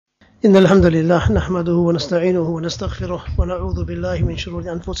إن الحمد لله نحمده ونستعينه ونستغفره ونعوذ بالله من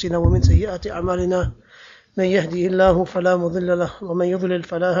شرور أنفسنا ومن سيئات أعمالنا من يهدي الله فلا مضل له ومن يضلل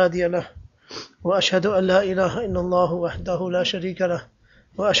فلا هادي له وأشهد أن لا إله إلا الله وحده لا شريك له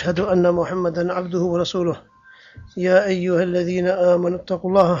وأشهد أن محمدا عبده ورسوله يا أيها الذين آمنوا اتقوا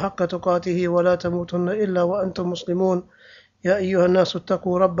الله حق تقاته ولا تموتن إلا وأنتم مسلمون يا أيها الناس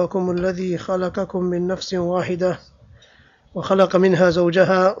اتقوا ربكم الذي خلقكم من نفس واحدة وخلق منها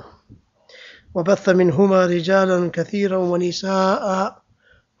زوجها وبث منهما رجالا كثيرا ونساء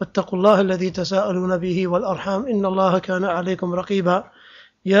واتقوا الله الذي تساءلون به والأرحام إن الله كان عليكم رقيبا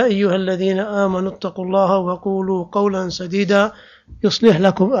يا أيها الذين آمنوا اتقوا الله وقولوا قولا سديدا يصلح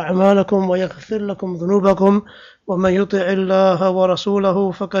لكم أعمالكم ويغفر لكم ذنوبكم ومن يطع الله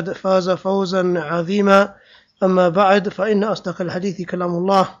ورسوله فقد فاز فوزا عظيما أما بعد فإن أصدق الحديث كلام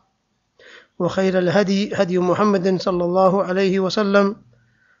الله وخير الهدي هدي محمد صلى الله عليه وسلم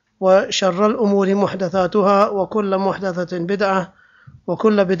وشر الأمور محدثاتها وكل محدثة بدعة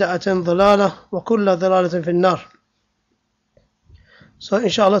وكل بدعة ضلالة وكل ضلالة في النار. So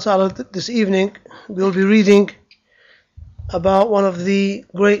inshallah ta'ala this evening we will be reading about one of the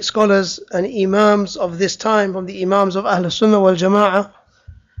great scholars and imams of this time, from the imams of Ahl Sunnah wal Jama'ah,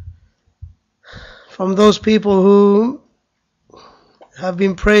 from those people who have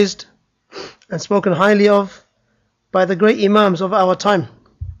been praised and spoken highly of by the great imams of our time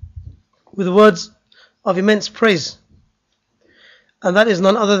with words of immense praise, and that is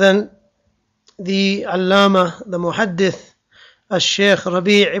none other than the Allama, the Muhaddith, Shaykh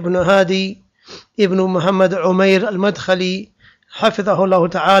Rabee ibn Haadee ibn Muhammad Umair al-Madkhali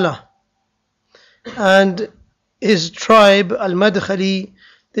Hafidhahullah Ta'ala, and his tribe al-Madkhali.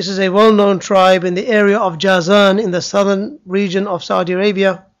 This is a well-known tribe in the area of Jazan in the southern region of Saudi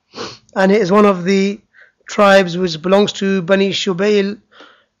Arabia, and it is one of the tribes which belongs to Bani Shubayl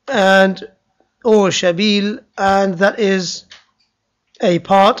or Shabil, and that is a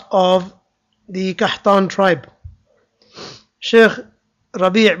part of the Qahtan tribe. Shaykh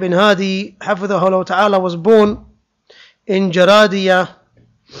Rabee bin Haadee Hafidhahullah Ta'ala was born in Jaradiya,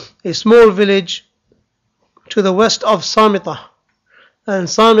 a small village to the west of Samita. And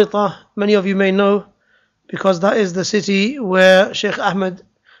Samita, many of you may know, because that is the city where Shaykh Ahmad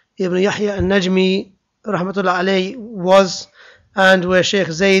ibn Yahya al-Najmi rahmatullah alayhi was, and where Shaykh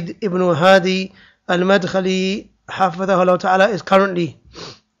Zayd ibn Haadee al-Madkhali Hafidhahullah Ta'ala is currently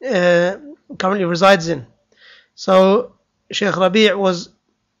resides in. So Shaykh Rabee was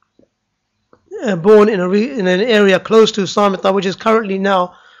born in an area close to Samita, which has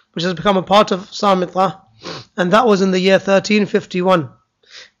become a part of Samita, and that was in the year 1351.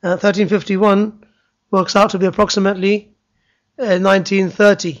 1351 works out to be approximately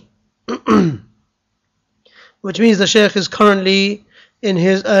 1930, which means the Shaykh is currently in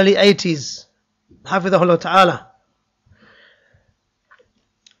his early 80s, Hafidhahullah Ta'ala.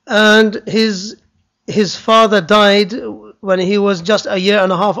 And his father died when he was just a year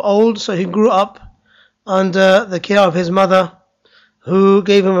and a half old, so he grew up under the care of his mother, who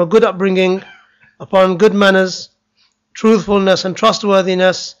gave him a good upbringing upon good manners, truthfulness and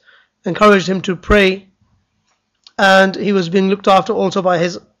trustworthiness, encouraged him to pray, and he was being looked after also by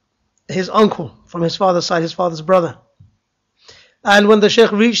his uncle from his father's side, his father's brother. And when the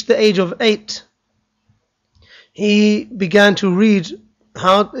Shaykh reached the age of 8, he began to learn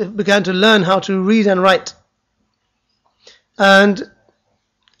how to read and write. And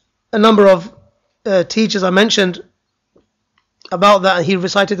a number of teachers are mentioned about that, and he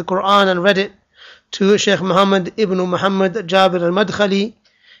recited the Quran and read it to Shaykh Muhammad ibn Muhammad Jabir al-Madkhali,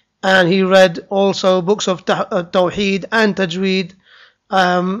 and he read also books of Tawheed and Tajweed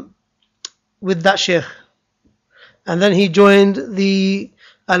with that Shaykh. And then he joined the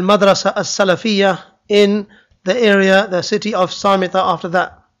Al-Madrasa As-Salafiyya in the city of Samita after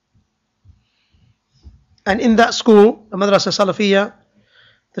that. And in that school, the Madrasa Salafiyya,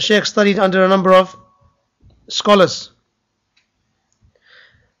 the Shaykh studied under a number of scholars.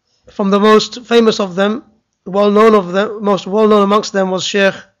 From the most famous of them, most well-known amongst them was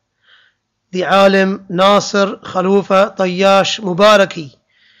Shaykh the Alim Nasir Khalufa Tayyash Mubaraki,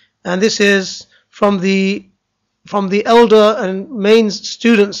 and this is from the elder and main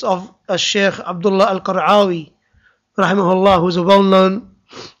students of Shaykh Abdullah al-Qar'awi rahimahullah, who is a well-known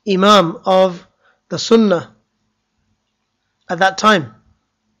Imam of the Sunnah at that time.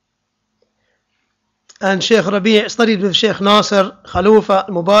 And Shaykh Rabee studied with Shaykh Nasir Khalufa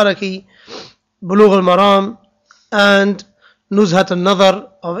al-Mubaraki, Bulugh al-Maram, and Nuzhat al-Nadhar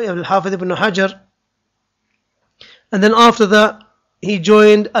of Al-Hafidh ibn Hajar. And then after that he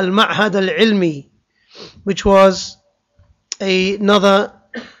joined Al-Ma'had al-Ilmi, which was another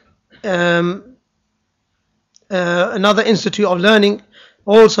another institute of learning,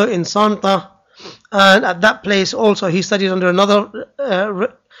 also in Samta, and at that place also he studied under another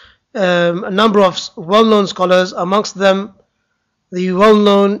a number of well-known scholars, amongst them the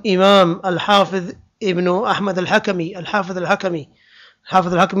well-known Imam Al-Hafidh Ibn Ahmad Al-Hakami. Al-Hafidh Al-Hakami.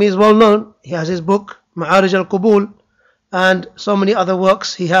 Hafidh Al-Hakami is well known. He has his book Ma'arij Al-Qubul and so many other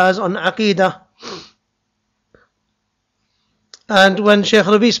works he has on Aqidah. And when Shaykh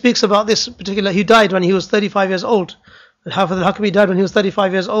Rabee speaks about this particular, he died when he was 35 years old. Al-Hafidh Al-Hakami died when he was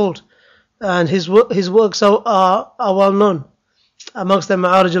 35 years old. And his works are well known. Amongst them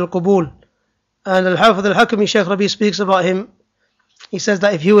Ma'arij Al-Qubul. And Al-Hafidh Al-Hakami, Shaykh Rabee speaks about him. He says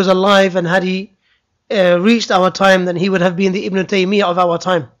that if he was alive and had he reached our time, then he would have been the Ibn Taymiyyah of our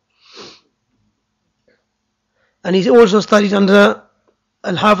time. And he also studied under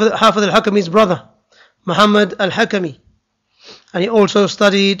Al-Hafidh Al-Hakami's brother, Muhammad Al-Hakami. And he also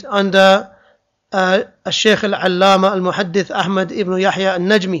studied under Shaykh Al-Allama Al-Muhaddith Ahmad Ibn Yahya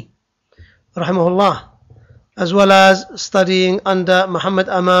Al-Najmi, rahimahullah, as well as studying under Muhammad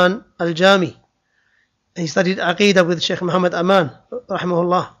Aman Al-Jami. He studied Aqidah with Shaykh Muhammad Aman,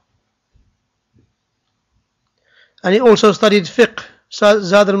 rahimahullah. And he also studied Fiqh,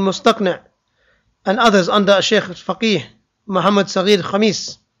 Zad al-Mustaqni' and others under Shaykh Faqih Muhammad Saghir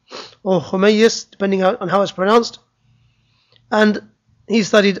Khamis or Khumayyis, depending on how it's pronounced. And he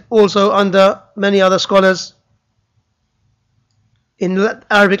studied also under many other scholars in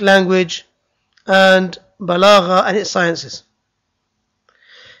Arabic language and Balagha and its sciences.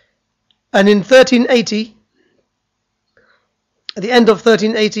 And in 1380, at the end of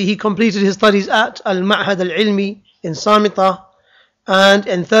 1380, he completed his studies at Al-Ma'had Al-Ilmi in Samita, and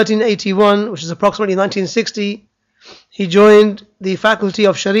in 1381, which is approximately 1960, he joined the faculty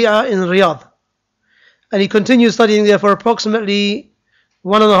of Sharia in Riyadh, and he continued studying there for approximately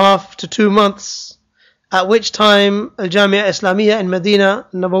 1.5 to 2 months, at which time Al-Jamia Islamiyya in Medina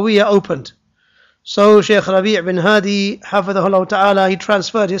Nabawiyya opened. So Shaykh Rabee bin Haadee, Hafidhahullah Ta'ala, he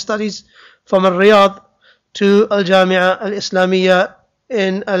transferred his studies from Riyadh to Al-Jamia Al-Islamiyya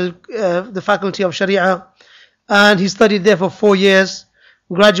in the faculty of Sharia, and he studied there for 4 years,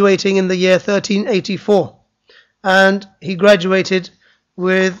 graduating in the year 1384, and he graduated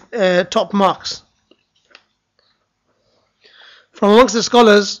with top marks. From amongst the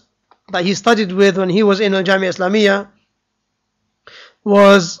scholars that he studied with when he was in Al-Jamia Islamiyya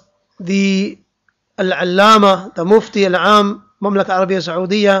was the Al-Allama, the Mufti Al-Am, Mamlaka Arabiya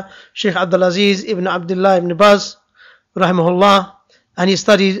Saudiya, Shaykh Abdul Aziz ibn Abdullah ibn Baz, rahimahullah, and he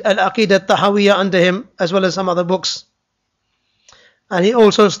studied Al-Aqidah Tahawiyya under him, as well as some other books. And he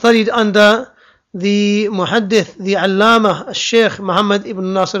also studied under the Muhaddith, the Allama, Shaykh Muhammad ibn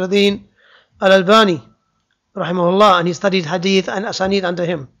Nasiruddin Al-Albani, rahimahullah, and he studied Hadith and Asanid under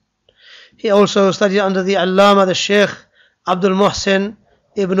him. He also studied under the Allama, the Shaykh Abdul Muhsin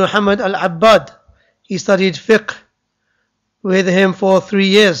ibn Muhammad Al-Abbad. He studied fiqh with him for 3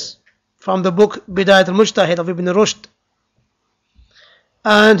 years from the book Bidayat al-Mujtahid of Ibn Rushd.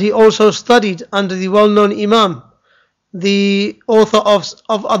 And he also studied under the well-known Imam, the author of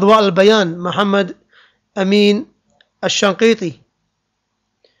Adwa al-Bayan, Muhammad Amin al-Shanqiti,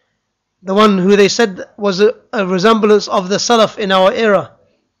 the one who they said was a resemblance of the Salaf in our era.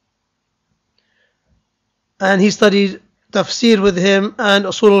 And he studied tafsir with him and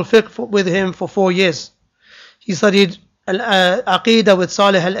usul al-fiqh with him for 4 years. He studied Aqidah with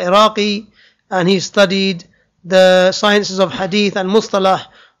Salih al-Iraqi, and he studied the sciences of Hadith and Mustalah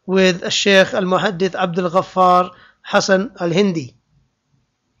with Shaykh al-Muhaddith Abdul Ghaffar Hassan al-Hindi.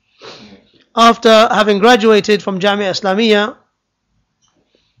 After having graduated from Jamia Islamiyya,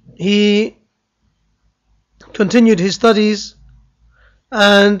 he continued his studies,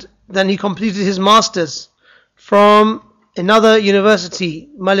 and then he completed his masters from another university,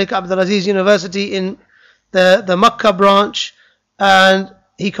 Malik Abdul Aziz University in the Makkah branch, and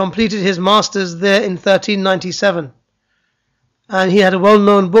he completed his masters there in 1397. And he had a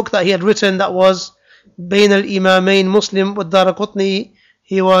well-known book that he had written that was Bain al-Imamain Muslim with Daraqutni.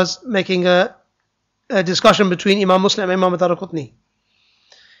 He was making a discussion between Imam Muslim and Imam Daraqutni.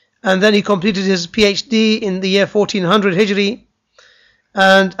 And then he completed his PhD in the year 1400 Hijri,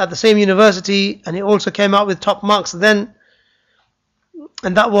 and at the same university, and he also came out with top marks then.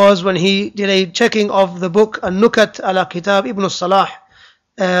 And that was when he did a checking of the book An-Nukat ala Kitab Ibn Salah,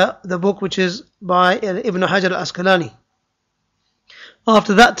 the book which is by Ibn Hajar al-Asqalani.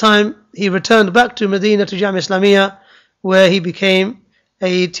 After that time, he returned back to Medina to Jamia Islamiyya, where he became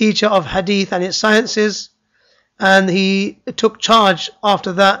a teacher of Hadith and its sciences, and he took charge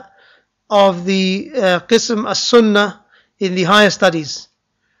after that of the Qism as-Sunnah in the higher studies.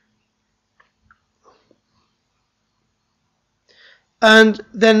 And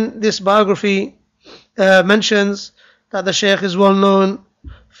then this biography mentions that the Shaykh is well known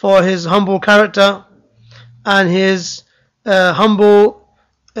for his humble character and his the humble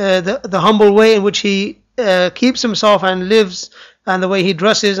way in which he keeps himself and lives, and the way he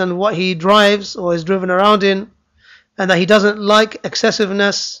dresses and what he drives or is driven around in, and that he doesn't like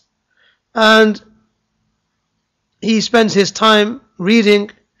excessiveness, and he spends his time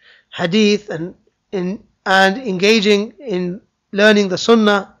reading hadith and engaging in learning the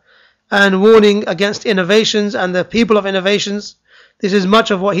sunnah and warning against innovations and the people of innovations. This is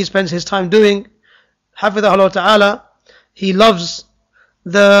much of what he spends his time doing. Hafidhahullah ta'ala. He loves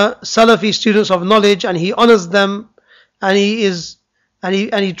the Salafi students of knowledge, and he honors them, and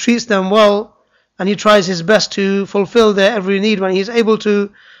he treats them well, and he tries his best to fulfill their every need when he is able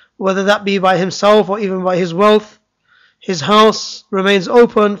to, whether that be by himself or even by his wealth. His house remains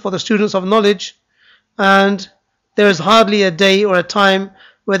open for the students of knowledge, and there is hardly a day or a time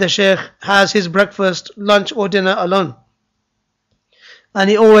where the Shaykh has his breakfast, lunch or dinner alone. And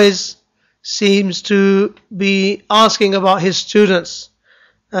he always seems to be asking about his students,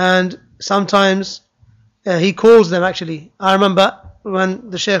 and sometimes he calls them actually. I remember when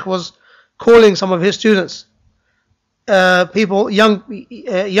the Shaykh was calling some of his students, young people,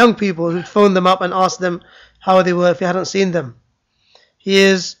 who'd phone them up and ask them how they were if he hadn't seen them. He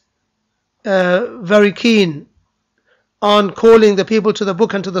is very keen on calling the people to the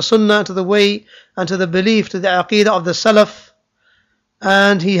book and to the sunnah, to the way and to the belief, to the aqeedah of the salaf,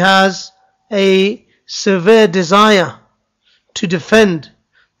 and he has a severe desire to defend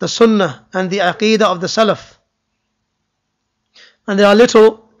the sunnah and the aqeedah of the salaf. And there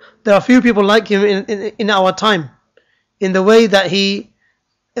are few people like him in our time, in the way that he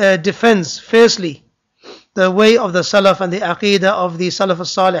defends fiercely the way of the salaf and the aqeedah of the salaf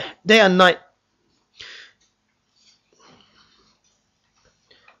as-salih, day and night.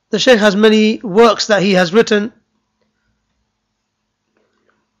 The Shaykh has many works that he has written,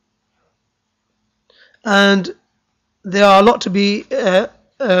 and there are a lot to be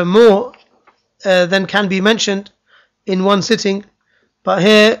more than can be mentioned in one sitting, but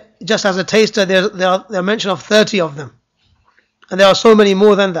here, just as a taster, there are mention of 30 of them, and there are so many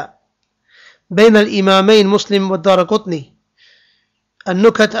more than that. بين الإمامين مسلم والدارقطني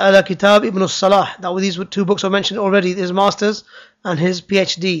النكت على كتاب ابن الصلاح. That these two books were mentioned already, his masters and his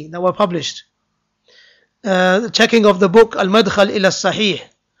PhD that were published. The checking of the book Al-Madkhal ila Sahih,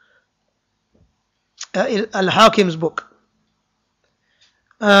 Al-Hakim's book,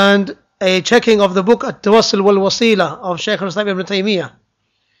 and a checking of the book At-Tawassul wal-Wasila of Shaykh al-Islam ibn Taymiyyah,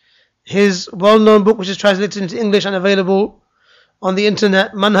 his well-known book which is translated into English and available on the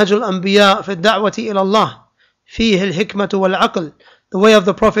internet, Manhajul Anbiya fi Da'wati ila Allah, fihi al-hikmatu wal-aql, the way of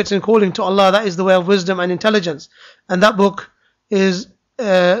the prophets in calling to Allah, that is the way of wisdom and intelligence. And that book is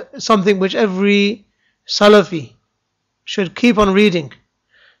something which every Salafi should keep on reading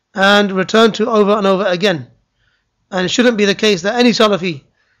and return to over and over again. And it shouldn't be the case that any Salafi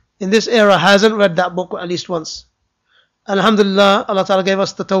in this era hasn't read that book at least once. Alhamdulillah, Allah Ta'ala gave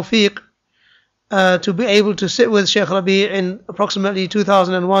us the tawfiq to be able to sit with Shaykh Rabee in approximately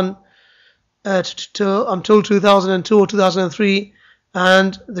 2001 until 2002 or 2003,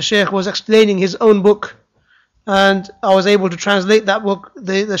 and the Shaykh was explaining his own book, and I was able to translate that book,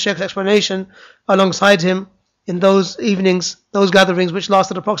 the Shaykh's explanation, alongside him in those evenings, those gatherings which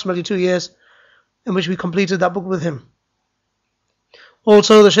lasted approximately 2 years, in which we completed that book with him.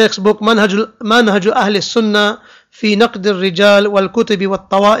 Also the Shaykh's book Manhaju Ahli Sunnah fi Naqd al-Rijal wal-Kutubi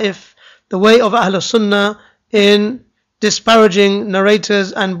wal-Tawa'if, the way of Ahl Sunnah in disparaging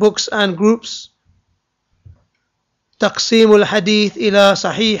narrators and books and groups. Taqsim al-Hadith ila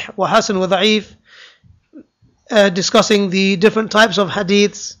Sahih wa Hasan wa Da'if, discussing the different types of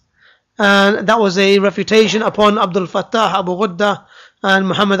hadiths, and that was a refutation upon Abdul Fattah Abu Ghudda and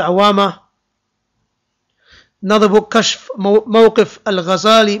Muhammad Awama. Another book, Kashf Mawqif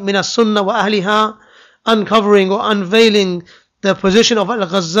al-Ghazali min as-Sunnah wa Ahliha, uncovering or unveiling the position of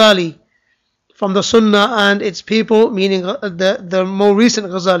al-Ghazali from the Sunnah and its people, meaning the more recent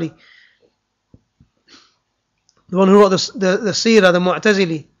Ghazali, the one who wrote the Seerah, the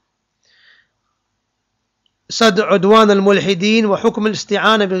Mu'tazili. Sad Udwan al-Mulhideen wa Hukm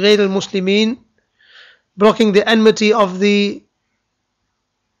al-Isti'ana bi Ghayr al-Muslimin, blocking the enmity of the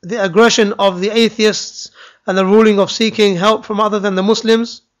aggression of the atheists and the ruling of seeking help from other than the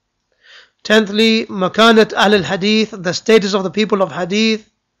Muslims. 10thly, Makanat Ahl al-Hadith, the status of the people of Hadith.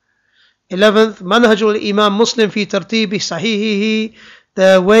 11th, Manhajul Imam Muslim fi tartibi sahihihi,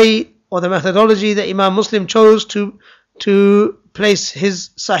 the way or the methodology that Imam Muslim chose to place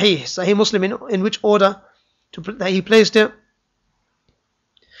his Sahih Muslim in which order that he placed it.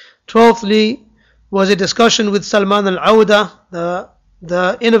 Twelfthly was a discussion with Salman al-Awda,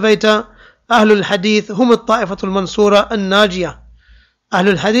 the innovator. Ahlul Hadith, hum al-Ta'ifatul Mansura al-Najiyah.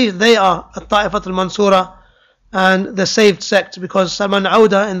 Ahlul Hadith, they are al-Ta'ifatul Mansura and the saved sect, because Salman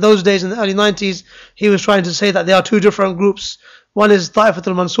al-Awda in those days, in the early 90s, he was trying to say that there are two different groups. One is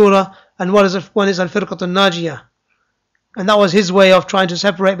Ta'ifatul Mansura and one is al-Firqatul Najiyah. And that was his way of trying to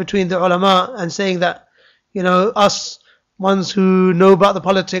separate between the ulama and saying that, us ones who know about the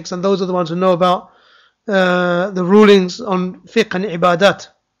politics, and those are the ones who know about the rulings on fiqh and ibadat.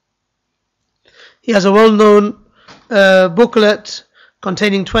 He has a well-known booklet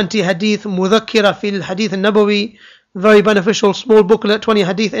containing 20 hadith, mudhakkira fil hadith al-nabawi, very beneficial small booklet, 20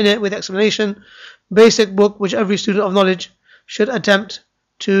 hadith in it with explanation, basic book which every student of knowledge should attempt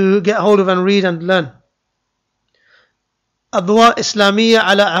to get hold of and read and learn. Adwa Islamiyya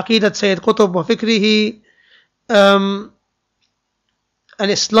ala Aqidat Sayyid Qutb wa Fikrihi, an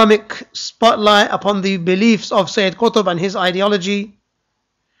Islamic spotlight upon the beliefs of Sayyid Qutb and his ideology.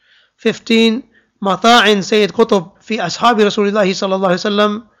 15. Mata'in Sayyid Qutb fi Ashabi Rasulullah sallallahu alaihi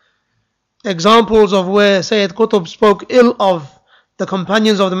wasallam, examples of where Sayyid Qutb spoke ill of the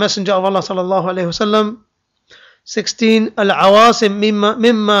companions of the Messenger of Allah sallallahu alaihi wasallam. 16. Al-Awasim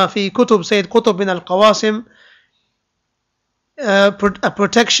mimma fi Kutub Sayyid Qutb min al-Qawasim, a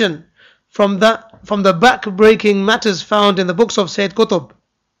protection from the back-breaking matters found in the books of Sayyid Qutb.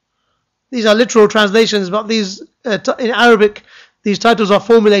 These are literal translations, but these in Arabic, these titles are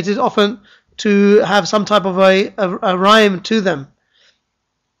formulated often to have some type of a rhyme to them,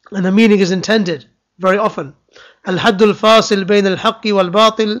 and the meaning is intended very often. Al-Haddul Fasil Bain al-Haqqi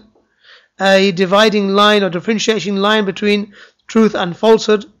wal-Batil, a dividing line or differentiation line between truth and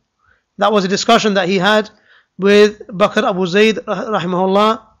falsehood. That was a discussion that he had with Bakr Abu Zayd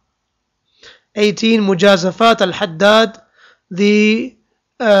rahimahullah. 18. Mujazafat al-Haddad, the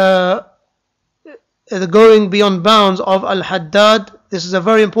going beyond bounds of al-Haddad. This is a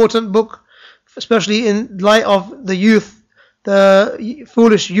very important book, especially in light of the youth, the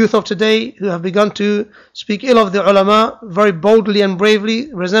foolish youth of today, who have begun to speak ill of the ulama very boldly and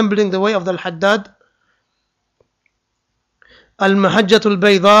bravely, resembling the way of the al-Haddad. Al-Mahajjatul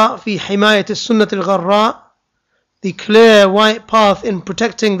Bayda fi Himayat al-Sunnat al-Gharra, the clear white path in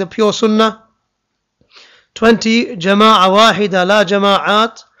protecting the pure sunnah. 20. Jama'a wahida la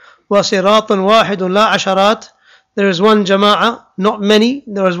jama'at wa siratun wahidun la asharat, there is one jama'ah, not many,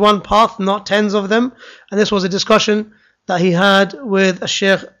 there is one path, not tens of them. And this was a discussion that he had with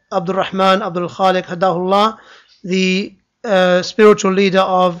Shaykh Abdul Rahman Abdul Khaliq Hadahullah, the spiritual leader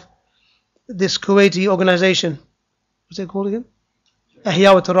of this Kuwaiti organization. What's it called again?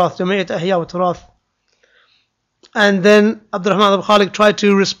 Ihya wa Turath, Jama'at Ihya wa Turath. And then Abdul Rahman Abdul Khaliq tried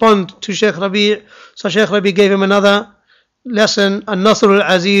to respond to Shaykh Rabee, so Shaykh Rabee gave him another lesson, An-Nasr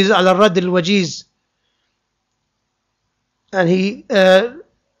al-Aziz ala-Radd al-Wajiz, and he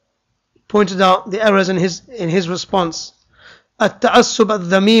pointed out the errors in his response. At-Ta'assub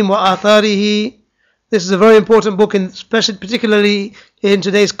al-Dhamim wa Atharihi, this is a very important book, particularly in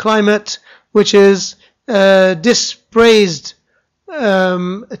today's climate, which is dispraised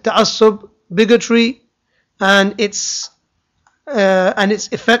ta'assub, bigotry, and its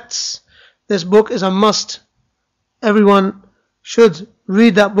effects. This book is a must. Everyone should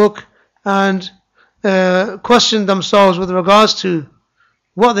read that book and question themselves with regards to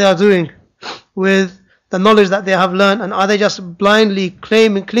what they are doing with the knowledge that they have learned, and are they just blindly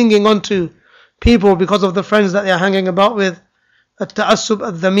clinging on to people because of the friends that they are hanging about with. At-Ta'assub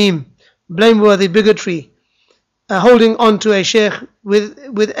al-Dhamim, blameworthy bigotry, holding on to a sheikh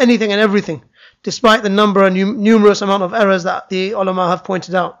with anything and everything, despite the number and numerous amount of errors that the ulama have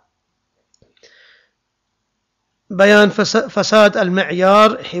pointed out. Bayan Fasad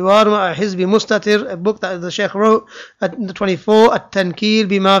al-Mi'yar, Hiwar ma'a Hizbi Mustatir, a book that the Shaykh wrote. At 24, At-Tankil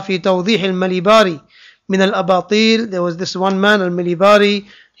bima fi tawdih al-Malibari min al-Abatil, there was this one man, al-Malibari,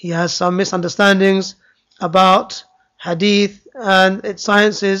 he has some misunderstandings about hadith and its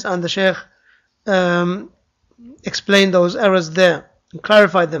sciences, and the Shaykh explained those errors there and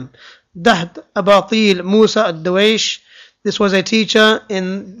clarified them. Dahd Abatil Musa al-Dawaish, this was a teacher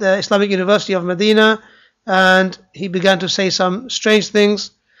in the Islamic University of Medina, and he began to say some strange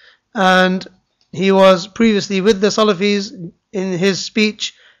things, and he was previously with the Salafis. In his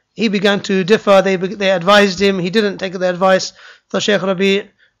speech he began to differ. They advised him, he didn't take the advice, so Shaykh Rabee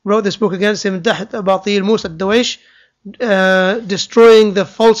wrote this book against him, Dahd Abatil Musa al-Dawaish, destroying the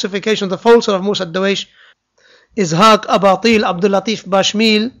falsification, the falsehood of Musa al-Dawaish. Ishaaq Abatil Abdul Latif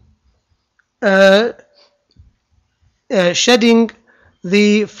Bashmil, shedding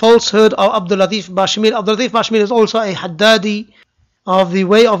the falsehood of Abdul Latif Bashmil. Abdul Latif Bashmil is also a Haddadi, of the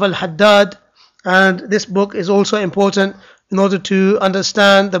way of Al-Haddad, and this book is also important in order to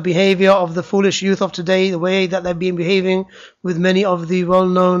understand the behavior of the foolish youth of today, the way that they've been behaving with many of the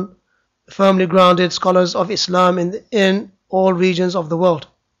well-known, firmly grounded scholars of Islam in all regions of the world.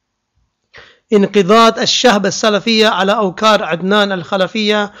 انقضاض الشهب السلفية على أوكار عدنان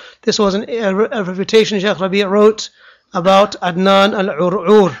الخلفية. This was a refutation Shaykh Rabee wrote about Adnan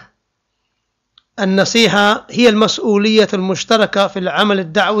al-Ur'ur. النصيحة هي المسؤولية المشتركة في العمل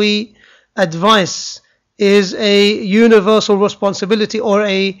الدعوي. Advice is a universal responsibility or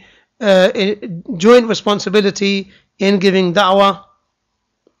a joint responsibility in giving da'wah.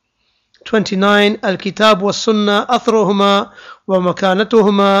 29. الكتاب والسنة أثرهما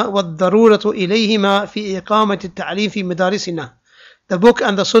ومكانتهما والضرورة إليهما في إقامة التعليم في مدارسنا. The book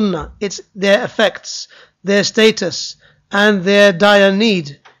and the sunnah, it's their effects, their status, and their dire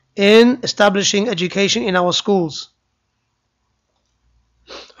need in establishing education in our schools.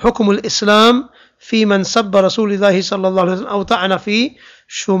 حكم الإسلام في من سب رسول الله صلى الله عليه وسلم أو طعن في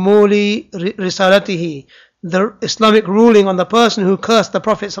شمول رسالته. The Islamic ruling on the person who cursed the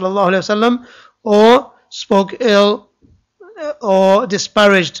Prophet صلى الله عليه وسلم or spoke ill or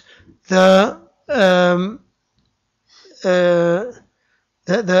disparaged the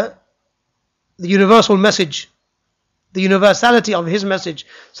universal message, the universality of his message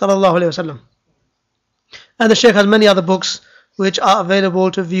صلى الله عليه وسلم. And the Shaykh has many other books which are available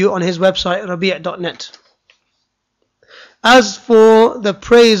to view on his website rabee.net. As for the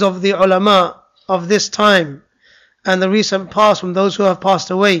praise of the ulama of this time and the recent past from those who have passed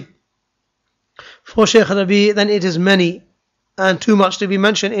away for Shaykh Rabee, then it is many and too much to be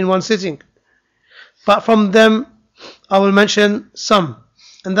mentioned in one sitting. But from them I will mention some,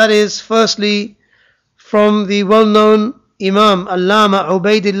 and that is firstly from the well-known Imam Allama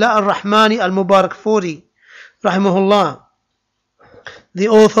Ubaidillah al-Rahmani al-Mubarakfuri rahimahullah, the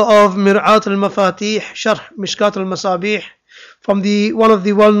author of Mir'at al-Mafatih Sharh Mishkat al-Masabih, from one of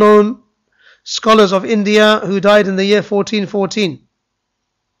the well-known scholars of India who died in the year 1414.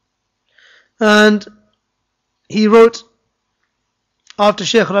 And he wrote after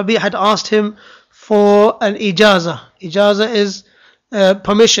Shaykh Rabee had asked him for an ijazah. Ijazah is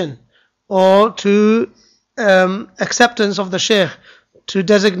permission or to acceptance of the Shaykh to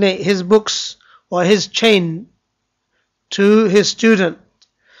designate his books or his chain to his student.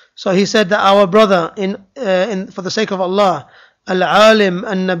 So he said that our brother, for the sake of Allah, Al-Alim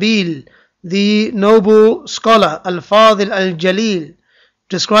Al-Nabil, the noble scholar, Al-Fadil Al-Jalil,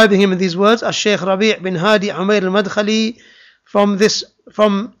 describing him in these words, Al-Shaykh Rabee bin Haadee Umair Al-Madkhali, from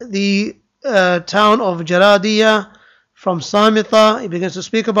the town of Jaradiyah, from Samita. He begins to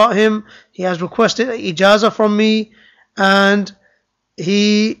speak about him. He has requested ijazah from me, and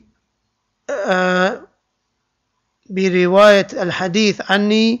he بِرِوَايَةِ الْحَدِيثِ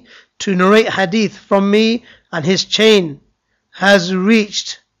عَنِّي, to narrate hadith from me, and his chain has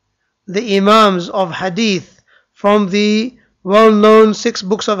reached the imams of hadith from the well-known 6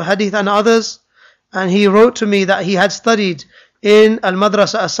 books of hadith and others. And he wrote to me that he had studied in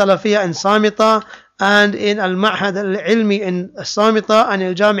Al-Madrasa Al-Salafiyya in Samita, and in Al-Ma'had Al-Ilmi in Samita, and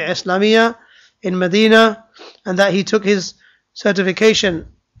Al-Jami' Islamiyya in Medina, and that he took his certification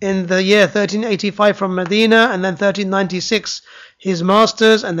in the year 1385 from Medina, and then 1396 his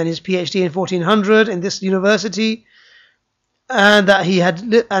master's, and then his PhD in 1400 in this university, and that he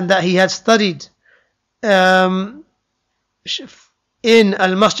had studied in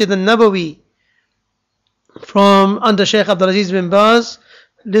Al-Masjid Al-Nabawi from under Shaykh Abdul Aziz bin Baz,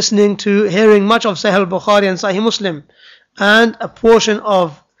 hearing much of Sahih al-Bukhari and Sahih Muslim, and a portion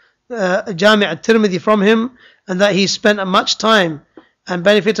of Jami' al-Tirmidhi from him, and that he spent much time and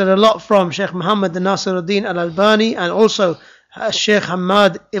benefited a lot from Shaykh Muhammad Nasiruddin al-Albani, and also Shaykh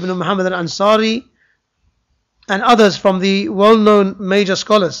Hamad ibn Muhammad al-Ansari, and others from the well-known major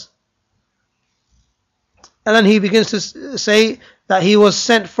scholars. And then he begins to say that he was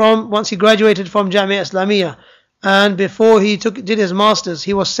sent once he graduated from Jamia Islamiyya, and before he did his masters,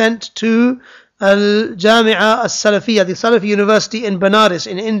 he was sent to Al-Jamia Al-Salafiyya, the Salafi University in Benares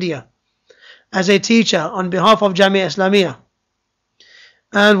in India, as a teacher on behalf of Jamia Islamiyya.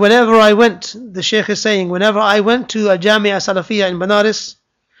 And whenever I went, the Shaykh is saying, whenever I went to a Jamia Salafiyya in Benares,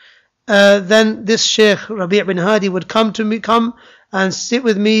 then this Shaykh Rabee bin Haadee would come and sit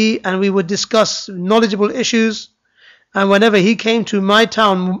with me, and we would discuss knowledgeable issues. And whenever he came to my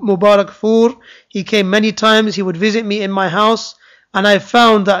town, Mubarakpur, he came many times. He would visit me in my house, and I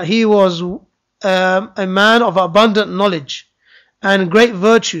found that he was a man of abundant knowledge and great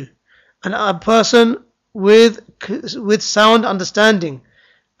virtue, and a person with sound understanding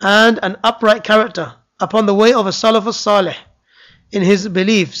and an upright character upon the way of a Salaf as-Salih. in his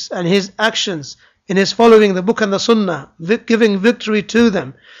beliefs and his actions, in his following the book and the sunnah, giving victory to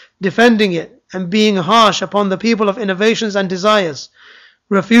them, defending it, and being harsh upon the people of innovations and desires,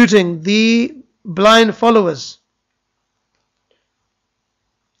 refuting the blind followers.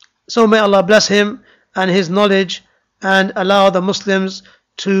 So may Allah bless him and his knowledge and allow the Muslims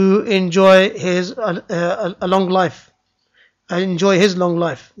to enjoy his a long life. Enjoy his long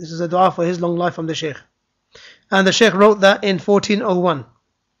life. This is a dua for his long life from the Shaykh. And the Shaykh wrote that in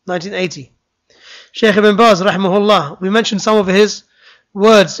 1980. Shaykh Ibn Baz, rahimahullah, we mentioned some of his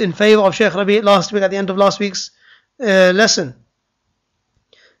words in favor of Shaykh Rabee last week, at the end of last week's lesson,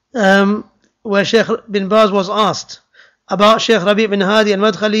 where Shaykh Ibn Baz was asked about Shaykh Rabee bin Haadee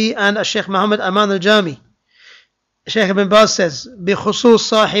al-Madkhali and Shaykh Muhammad Aman al-Jami. Shaykh Ibn Baz says, بخصوص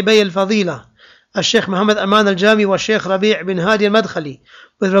صاحبي الفضيلة الشيخ محمد أمان الجامي والشيخ ربيع بن هادي المدخلي,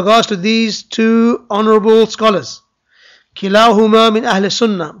 with regards to these two honorable scholars, كلاهما من أهل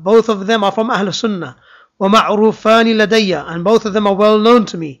السنة, both of them are from أهل السنة, ومعروفان لدي, and both of them are well known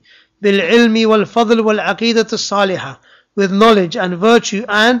to me, بالعلم والفضل والعقيدة الصالحة, with knowledge and virtue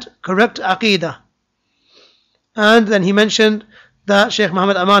and correct aqidah. And then he mentioned that Shaykh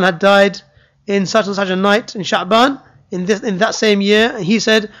Muhammad Aman had died in such and such a night in Sha'ban in that same year. He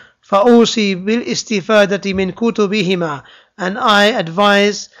said, فَأُوصِي بِالْإِسْتِفَادَةِ مِنْ كُتُبِهِمَا, and I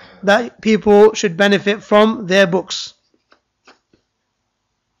advise that people should benefit from their books.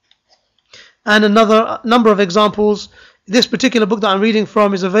 And another number of examples. This particular book that I'm reading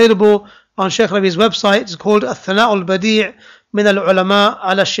from is available on Shaykh Rabee's website. It's called الثناء البديع من العلماء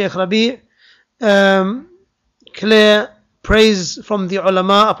على الشيخ ربيع, clear praise from the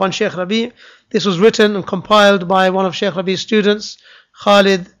ulama upon Shaykh Rabee. This was written and compiled by one of Shaykh Rabee's students,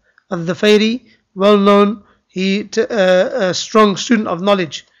 Khalid al-Dhufairi, well known, a strong student of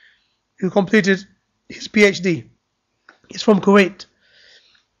knowledge who completed his PhD. He's from Kuwait.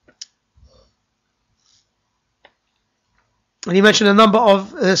 And he mentioned a number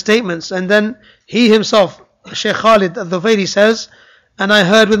of statements, and then he himself, Shaykh Khalid al-Dhufairi, says, and I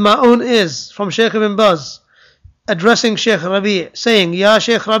heard with my own ears from Shaykh Ibn Baz addressing Shaykh Rabee, saying, Ya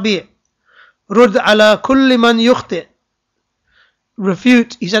Shaykh Rabee, rud ala kulli man yukhti',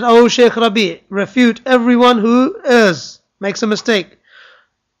 refute, he said, oh Shaykh Rabee, refute everyone who errs, makes a mistake.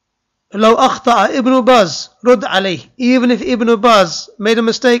 Law akhta'a Ibn Baz, rud alayh, even if Ibn Baz made a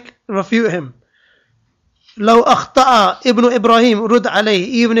mistake, refute him. Law akhta'a Ibn Ibrahim, rud alayh,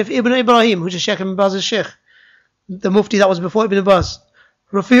 even if Ibn Ibrahim, which is Shaykh Ibn Baz's Shaykh, the Mufti that was before Ibn Baz,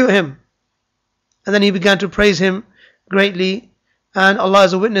 refute him. And then he began to praise him greatly, and Allah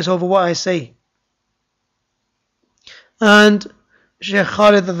is a witness over what I say. And Shaykh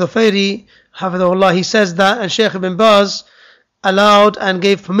Khalid al-Dhufairi, Hafidhahullah, he says that, and Shaykh Ibn Baz allowed and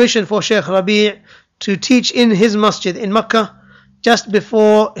gave permission for Shaykh Rabee to teach in his masjid in Mecca just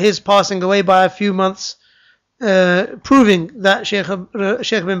before his passing away by a few months, proving that Shaykh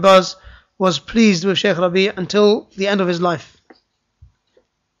Ibn Baz was pleased with Shaykh Rabee until the end of his life.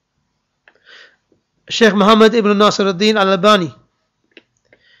 Shaykh Muhammad ibn Nasir al-Din al-Albani,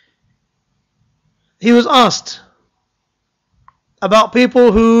 he was asked about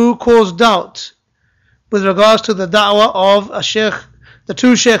people who cause doubt with regards to the da'wah of a Shaykh, the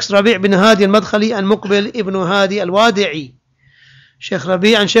two Shaykhs, Rabee bin Haadee al-Madkhali and Muqbil ibn Haadee al-Wadi'i, Shaykh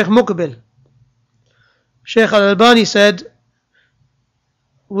Rabee and Shaykh Muqbil. Shaykh al-Albani said,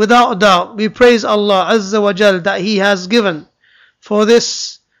 without doubt, we praise Allah Azza wa Jal that He has given for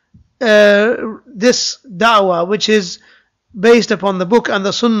this da'wah, which is based upon the book and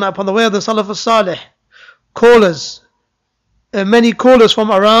the sunnah, upon the way of the Salaf al-Salih, callers, many callers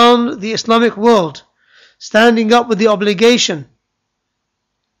from around the Islamic world, standing up with the obligation.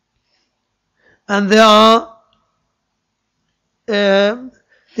 And there are the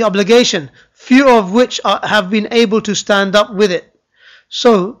obligation, few of which have been able to stand up with it.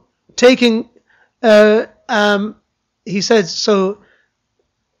 So, taking, he says,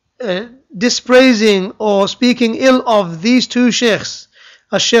 dispraising or speaking ill of these two sheikhs,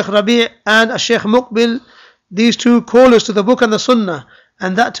 Shaykh Rabee and Shaykh Muqbil, these two callers to the book and the sunnah,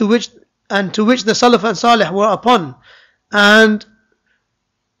 and that to which the Salaf and Salih were upon, and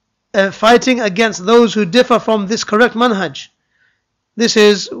fighting against those who differ from this correct manhaj. This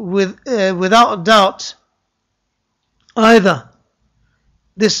is without doubt either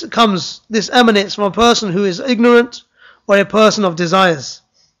this emanates from a person who is ignorant or a person of desires.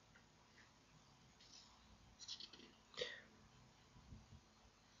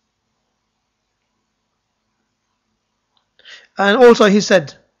 And also he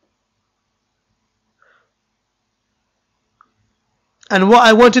said, and what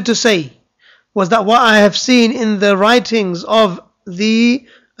I wanted to say was that what I have seen in the writings of the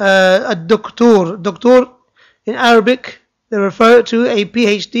doctor. Doctor in Arabic, they refer to a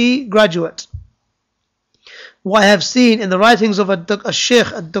PhD graduate. What I have seen in the writings of a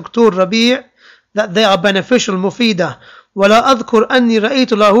Shaykh, a Dr. Rabee, that they are beneficial, mufida. وَلَا أَذْكُرْ أَنِّي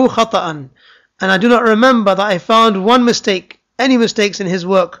رَأَيْتُ لَهُ خَطَأً. And I do not remember that I found one mistake, any mistakes in his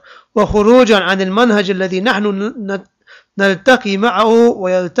work. وَخُرُوجًا عَنِ الْمَنْهَجِ الَّذِي نَحْنُ نَلْتَقِي مَعَهُ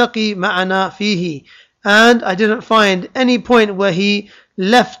وَيَلْتَقِي مَعَنَا فِيهِ. And I didn't find any point where he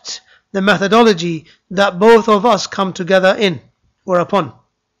left the methodology that both of us come together in or upon.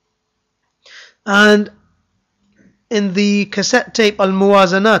 And in the cassette tape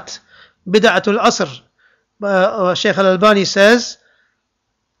Al-Muwazanat, Bid'atul Asr, Shaykh Al-Albani says,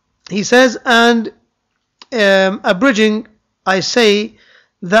 he says, and abridging, I say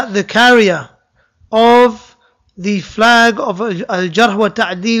that the carrier of the flag of Al-Jarh wa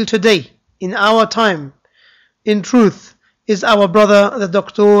Ta'deel today, in our time, in truth, is our brother, the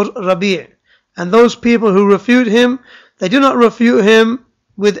Dr. Rabee. And those people who refute him, they do not refute him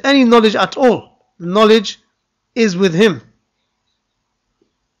with any knowledge at all. The knowledge is with him.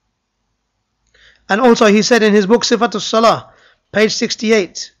 And also he said in his book Sifatus Salah, page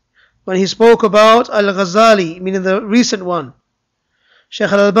 68, when he spoke about Al-Ghazali, meaning the recent one,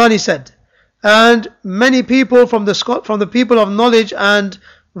 Shaykh Al-Albani said, and many people from the people of knowledge and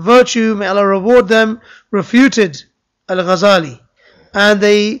virtue, may Allah reward them, refuted Al-Ghazali, and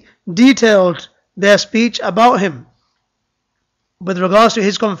they detailed their speech about him with regards to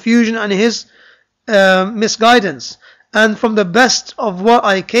his confusion and his misguidance. And from the best of what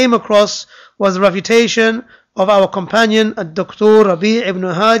I came across was the refutation of our companion Dr. Rabee ibn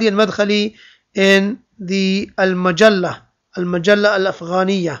Haadee al-Madkhali in the Al-Majalla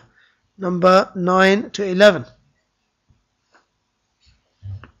Al-Afghaniya, number 9 to 11.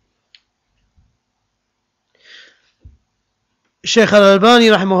 Shaykh Al-Albani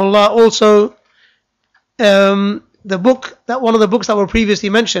rahimahullah also, one of the books that were previously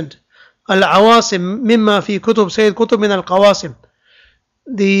mentioned, Al-Awasim Mimma Fi Kutub Sayyid Kutub Min Al-Qawasim,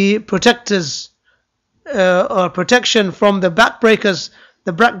 the protectors or protection from the backbreakers,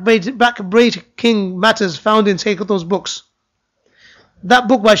 the backbreaking matters found in Sayyid Qutb's books. That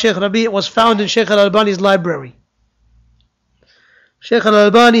book by Shaykh Rabee was found in Shaykh Al-Albani's library. Shaykh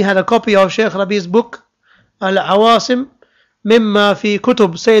Al-Albani had a copy of Shaykh Rabee's book Al-Awasim Mimma Fi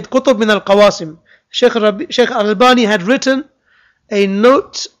Kutub Sayyid Qutb Min Al-Qawasim. Shaykh Al-Albani had written a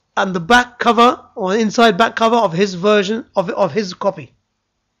note on the back cover or inside back cover of his version of his copy.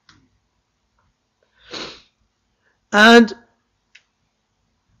 And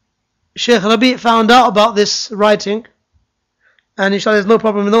Shaykh Rabee found out about this writing, and inshallah there's no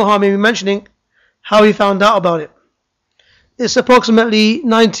problem, no harm in mentioning how he found out about it. It's approximately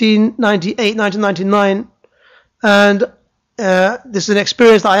 1998, 1999, and this is an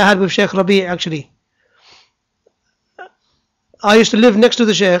experience that I had with Shaykh Rabee actually. I used to live next to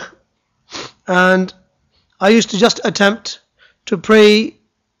the Shaykh, and I used to just attempt to pray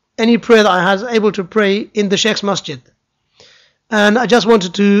any prayer that I was able to pray in the Shaykh's masjid. And I just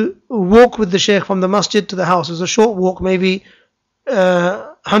wanted to walk with the Shaykh from the masjid to the house. It was a short walk, maybe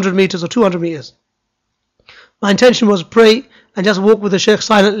 100 meters or 200 meters. My intention was pray and just walk with the Shaykh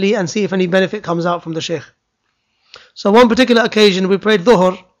silently and see if any benefit comes out from the Shaykh. So one particular occasion we prayed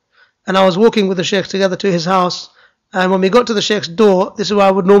Dhuhr, and I was walking with the Shaykh together to his house, and when we got to the Shaykh's door, this is where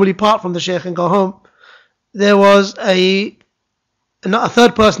I would normally part from the Shaykh and go home, there was a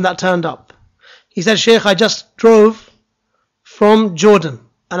third person that turned up. He said, Shaykh, I just drove from Jordan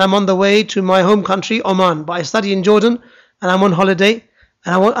and I'm on the way to my home country, Oman, but I study in Jordan and I'm on holiday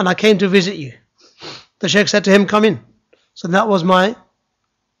and I came to visit you. The Shaykh said to him, come in. So that was my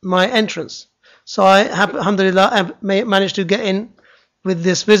entrance. So I, alhamdulillah, managed to get in with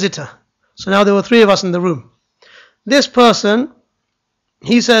this visitor. So now there were 3 of us in the room. This person,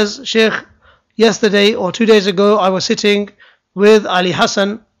 he says, Shaykh, yesterday or 2 days ago, I was sitting with Ali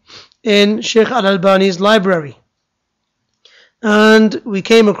Hassan in Shaykh Al-Albani's library, and we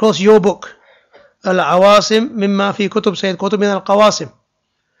came across your book, Al-Awasim Mimma Fi Kutub Sayyid Qutb Min Al-Qawasim,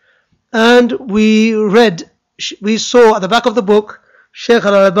 and we saw at the back of the book, Shaykh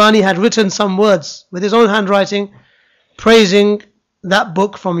Al-Albani had written some words with his own handwriting praising that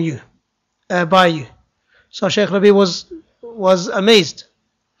book from you, by you. So Shaykh Rabee was amazed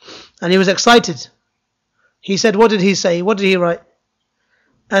and he was excited. He said, what did he say? What did he write?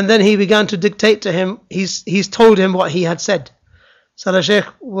 And then he began to dictate to him. He's told him what he had said. So the Shaykh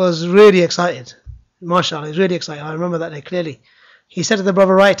was really excited. MashaAllah, he was really excited. I remember that day clearly. He said to the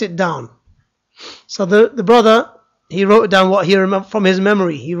brother, write it down. So the brother, he wrote down what he remembered from his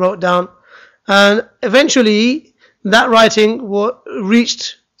memory. He wrote down, and eventually that writing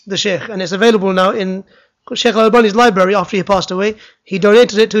reached the Shaykh, and it's available now in Shaykh al-Albani's library. After he passed away, he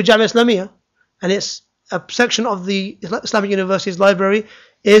donated it to Jamia Islamiyya, and it's a section of the Islamic University's library.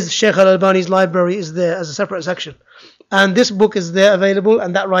 Is Shaykh al-Albani's library is there as a separate section, and this book is there available,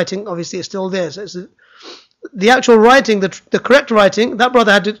 and that writing obviously is still there. So it's the actual writing, the correct writing, that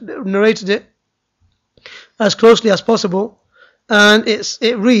brother had narrated it as closely as possible, and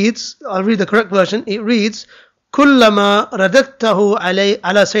it reads, I'll read the correct version, it reads, كُلَّمَا رَدَدْتَهُ عَلَى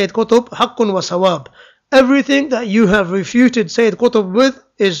سَيِّدْ قُطُبْ حَقٌّ وَصَوَابٌ. Everything that you have refuted Sayyid Qutb with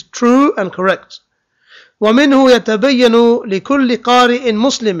is true and correct. وَمِنْهُ يَتَبَيَّنُ لِكُلِّ قَارِئٍ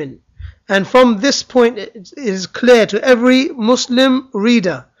مُسْلِمٍ. And from this point it is clear to every Muslim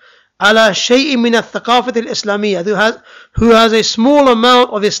reader على شيء من الثقافة الإسلامية, who has a small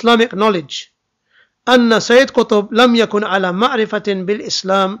amount of Islamic knowledge, أن سيد قطب لم يكن على معرفة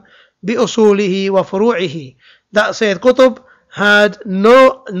بالإسلام بأصوله وفروعه. That Sayyid Qutb had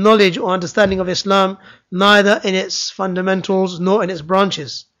no knowledge or understanding of Islam, neither in its fundamentals nor in its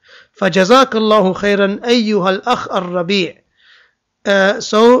branches. فجزاك الله خيرا أيها الأخ الربيع.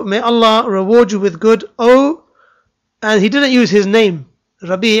 So may Allah reward you with good. Oh, and he didn't use his name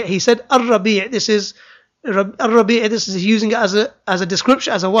Rabee, he said Ar-Rabee. This is Ar-Rabee, this is using it as a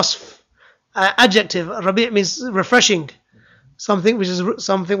description, as a wasf, adjective. Rabee means refreshing, something which is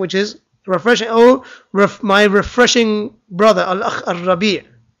refreshing. Oh, my refreshing brother, Al-Akh Ar-Rabee,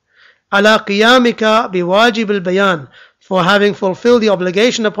 ala qiyamika biwajib al-bayan, for having fulfilled the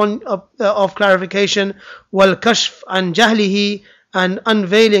obligation of clarification, wal kashf an jahlihi, and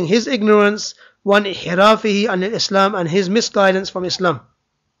unveiling his ignorance, wan ihrafihi an al-Islam, and his misguidance from Islam.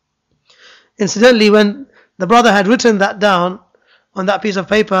 Incidentally, when the brother had written that down on that piece of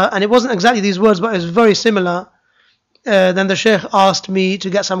paper, and it wasn't exactly these words, but it was very similar, then the Shaykh asked me to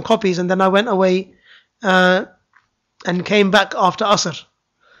get some copies, and then I went away and came back after Asr.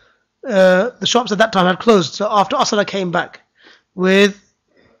 The shops at that time had closed, so after Asr I came back with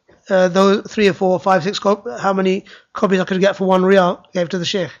those 3 or 4 or 5, 6 how many copies I could get for 1 riyal, gave to the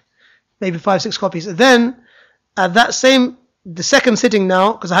Shaykh, maybe 5, 6 copies. Then at the second sitting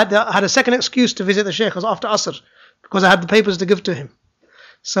now, because I had a second excuse to visit the Shaykh, was after Asr, because I had the papers to give to him.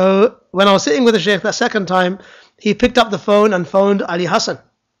 So when I was sitting with the Shaykh that second time, he picked up the phone and phoned Ali Hassan,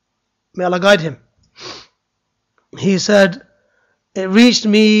 may Allah guide him. He said, it reached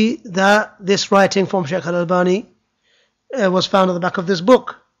me that this writing from Shaykh al-Albani was found at the back of this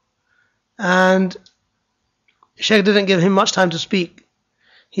book, and Shaykh didn't give him much time to speak.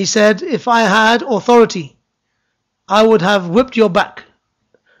 He said, if I had authority, I would have whipped your back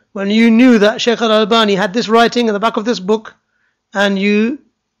when you knew that Shaykh al-Albani had this writing in the back of this book and you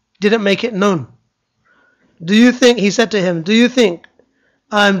didn't make it known. Do you think, he said to him, do you think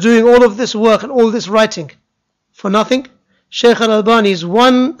I'm doing all of this work and all this writing for nothing? Shaykh al-Albani's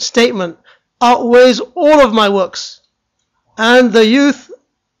one statement outweighs all of my works, and the youth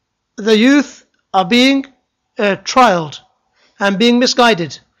are being trialed and being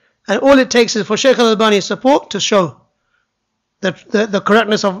misguided, and all it takes is for Shaykh al-Albani's support to show the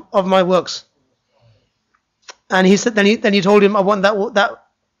correctness of my works. And he said, then he told him, I want that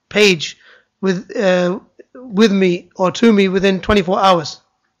page with me or to me within 24 hours,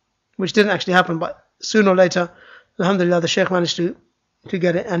 which didn't actually happen, but sooner or later, alhamdulillah, the Shaykh managed to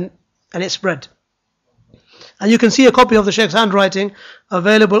get it, and it spread. And you can see a copy of the Shaykh's handwriting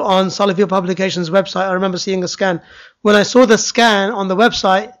available on Salafi Publications website. I remember seeing a scan. When I saw the scan on the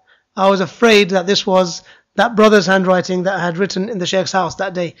website, I was afraid that this was that brother's handwriting that I had written in the Shaykh's house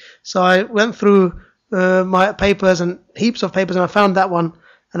that day. So I went through my papers and heaps of papers, and I found that one,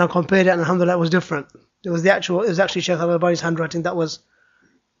 and I compared it, and alhamdulillah, it was different. It was actually Shaykh al-Albani's handwriting that was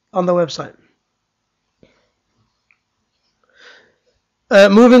on the website.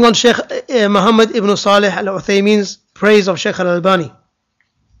 Moving on, Shaykh Muhammad ibn Salih al-Uthaymeen's praise of Shaykh al-Albani.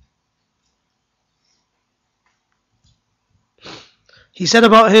 He said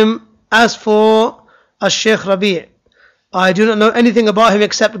about him, as for Shaykh Rabee, I do not know anything about him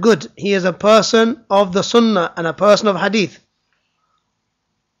except good. He is a person of the Sunnah and a person of Hadith.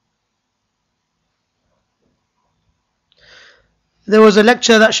 There was a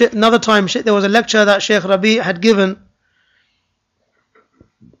lecture that there was a lecture that Shaykh Rabee had given,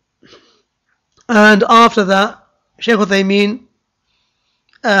 and after that Shaykh Uthaymeen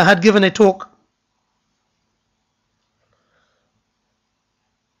had given a talk.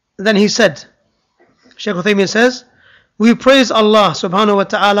 Then he said, Shaykh Uthaymeen says, we praise Allah subhanahu wa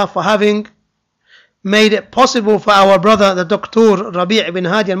ta'ala for having made it possible for our brother, the Dr. Rabee ibn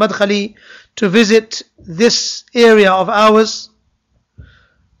Haadee al-Madkhali, to visit this area of ours,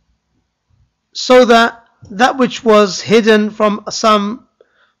 so that that which was hidden from some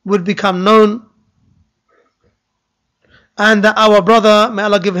would become known, and that our brother, may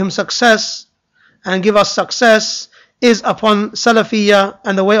Allah give him success and give us success, is upon Salafiyya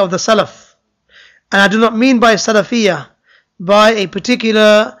and the way of the Salaf. And I do not mean by Salafiyya by a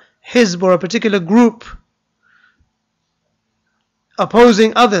particular hizb or a particular group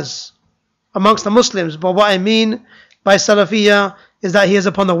opposing others amongst the Muslims, but what I mean by Salafiyya is that he is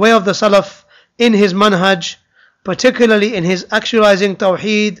upon the way of the Salaf in his manhaj, particularly in his actualizing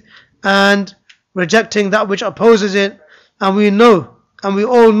Tawheed and rejecting that which opposes it. And we know, and we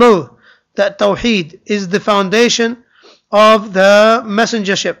all know, that Tawheed is the foundation of the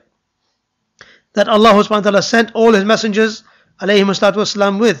messengership that Allah subhanahu wa ta'ala sent all his messengers alayhi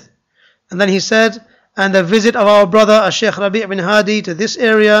wassalam with. And then he said, and the visit of our brother Shaykh Rabee bin Haadee to this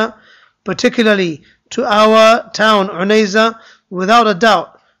area, particularly to our town Unayza, without a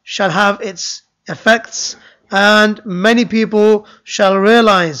doubt shall have its effects, and many people shall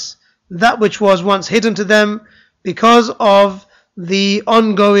realize that which was once hidden to them because of the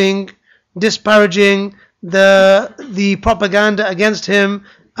ongoing disparaging, the propaganda against him,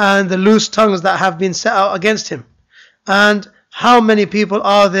 and the loose tongues that have been set out against him. And how many people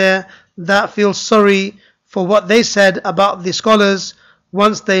are there that feel sorry for what they said about the scholars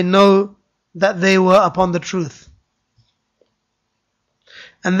once they know that they were upon the truth.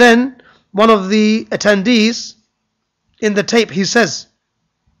 And then one of the attendees in the tape, he says,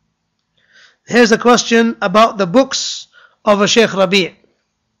 here's a question about the books of a Shaykh Rabee.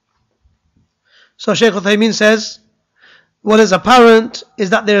 So Shaykh Uthaymeen says, what is apparent is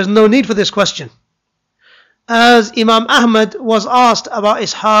that there is no need for this question, as Imam Ahmad was asked about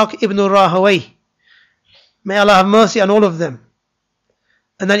Ishaaq ibn Rahawayh, may Allah have mercy on all of them.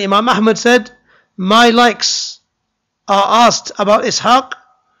 And then Imam Ahmad said, my likes are asked about Ishaaq,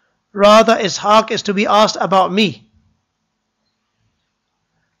 rather Ishaaq is to be asked about me.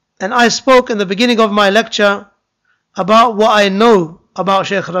 And I spoke in the beginning of my lecture about what I know about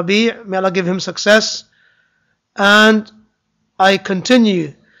Shaykh Rabee, may Allah give him success, and I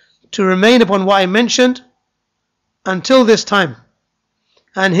continue to remain upon what I mentioned until this time,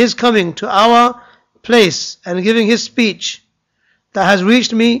 and his coming to our place and giving his speech that has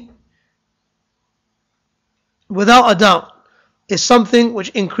reached me, without a doubt, is something which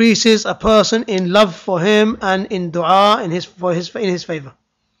increases a person in love for him and in dua in his favor.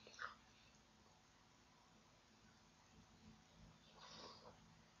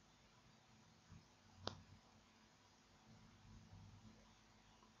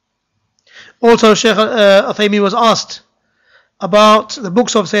 Also, Shaykh Uthaymeen was asked about the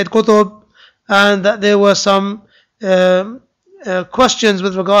books of Sayyid Qutb, and that there were some questions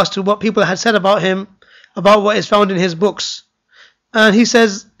with regards to what people had said about him, about what is found in his books. And he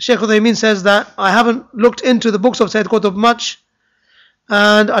says, Shaykh Uthaymeen says that I haven't looked into the books of Sayyid Qutb much,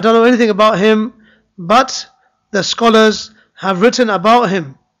 and I don't know anything about him, but the scholars have written about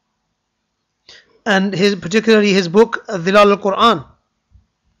him, and particularly his book Dhilal al-Quran.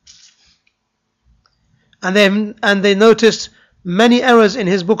 And they noticed many errors in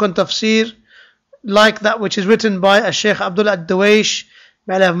his book on tafsir, like that which is written by Shaykh Abdul Ad-Dawaish,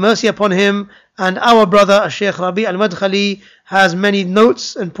 may Allah have mercy upon him, and our brother Shaykh Rabee al-Madkhali has many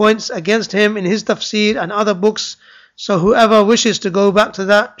notes and points against him in his tafsir and other books. So whoever wishes to go back to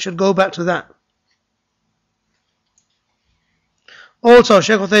that should go back to that. Also,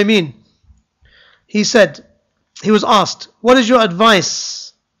 Shaykh Uthaymeen, he said, he was asked, what is your advice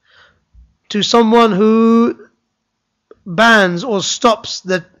to someone who bans or stops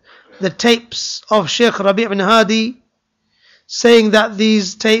the tapes of Shaykh Rabee bin Haadee, saying that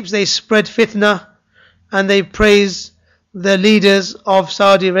these tapes, they spread fitna and they praise the leaders of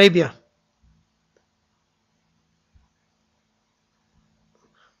Saudi Arabia?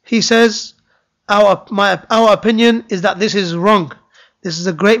 He says, our opinion is that this is wrong. This is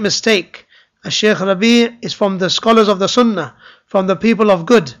a great mistake. Shaykh Rabee is from the scholars of the Sunnah, from the people of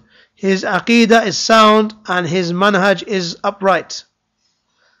good. His aqeedah is sound and his manhaj is upright.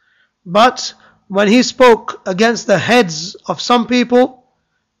 But when he spoke against the heads of some people,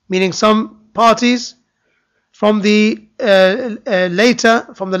 meaning some parties, from the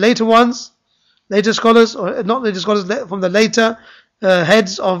later ones, later scholars, or not later scholars, from the later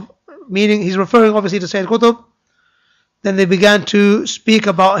heads of, meaning he's referring obviously to Sayyid Qutb, then they began to speak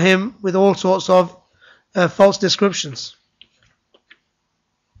about him with all sorts of false descriptions.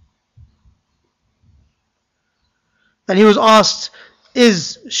 And he was asked,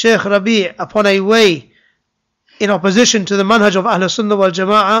 is Shaykh Rabee upon a way in opposition to the manhaj of Ahl Sunnah wal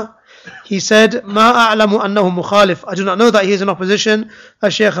Jama'ah, he said, "Ma a'lamu annahu mukhalif." I do not know that he is in opposition.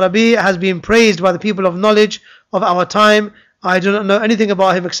 Shaykh Rabee has been praised by the people of knowledge of our time. I do not know anything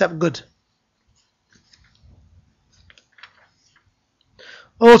about him except good.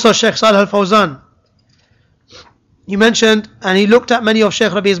 Also, Shaykh Salih al-Fawzan, he mentioned, and he looked at many of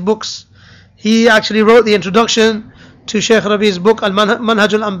Shaykh Rabee's books. He actually wrote the introduction to Shaykh Rabee's book,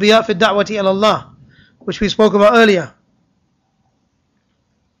 Al-Manhaj al-Anbiya fi ad-Da'wati ila Allah, which we spoke about earlier.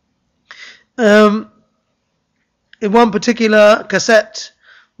 In one particular cassette,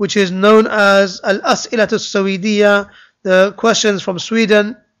 which is known as Al-As'ilat al-Sawidiyya, the questions from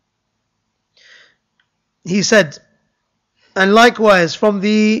Sweden, he said, and likewise from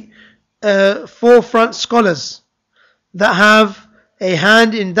the forefront scholars that have a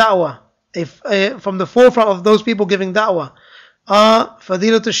hand in da'wah, from the forefront of those people giving da'wah, are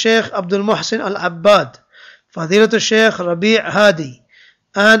Fadilatul Shaykh Abdul Muhsin Al-Abbad, Fadilatul Shaykh Rabee Haadee,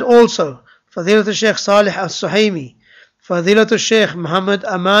 and also Fadilatul Shaykh Salih Al-Suhaimi, Fadilatul Shaykh Muhammad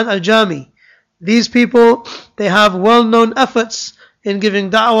Aman Al-Jami. These people, they have well-known efforts in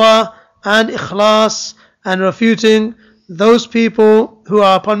giving da'wah and ikhlas and refuting those people who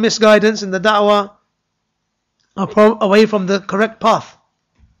are upon misguidance in the da'wah, away from the correct path.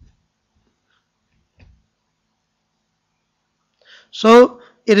 So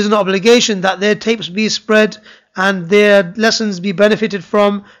it is an obligation that their tapes be spread and their lessons be benefited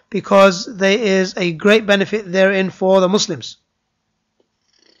from, because there is a great benefit therein for the Muslims.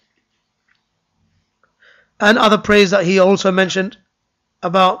 And other praise that he also mentioned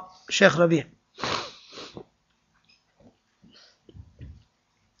about Shaykh Rabee.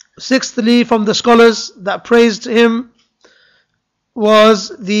 Sixthly, from the scholars that praised him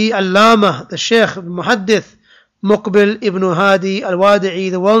was the Allama, the Shaykh Muhaddith Muqbil ibn Haadee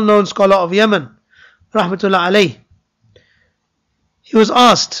al-Wadi'i, the well-known scholar of Yemen, rahmatullah alayh. He was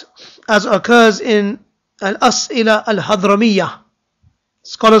asked, as occurs in Al-As'ila al-Hadramiyyah,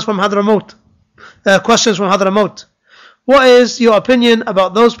 scholars from Hadramaut, questions from Hadramaut, what is your opinion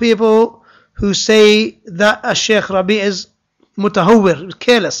about those people who say that Shaykh Rabee is mutahawwir,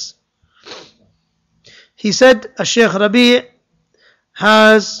 careless? He said, Shaykh Rabee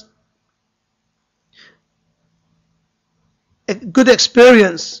has a good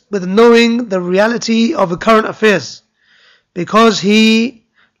experience with knowing the reality of the current affairs, because he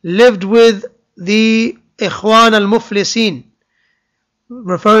lived with the Ikhwan al-Muflisin,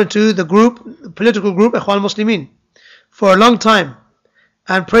 referring to the group, the political group Ikhwan al-Muslimin, for a long time.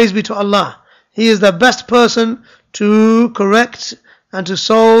 And praise be to Allah, he is the best person to correct and to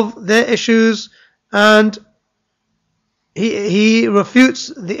solve their issues, and he refutes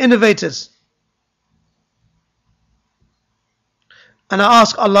the innovators. And I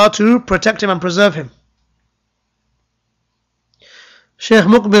ask Allah to protect him and preserve him. Shaykh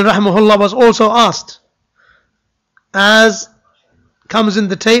Muqbil rahimahullah was also asked, as comes in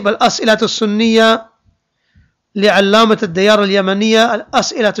the tape, Al-As'ilatu Sunniyya li'allamat al-Diyar al-Yamaniyya,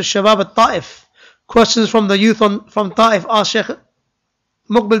 Al-As'ilatu al-Shabab al-Ta'if, questions from the youth from Ta'if. Asked Shaykh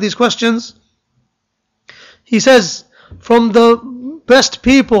Muqbil these questions. He says, from the best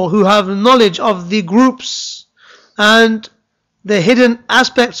people who have knowledge of the groups and the hidden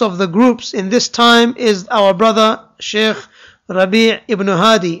aspects of the groups in this time is our brother Shaykh Rabee ibn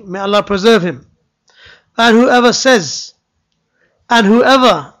Haadee, may Allah preserve him. And whoever says,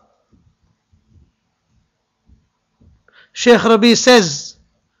 Shaykh Rabee says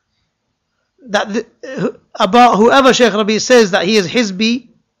that about whoever Shaykh Rabee says that he is Hizbi,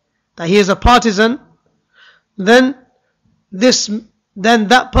 that he is a partisan, then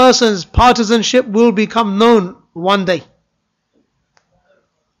that person's partisanship will become known one day.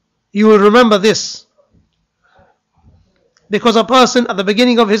 You will remember this, because a person at the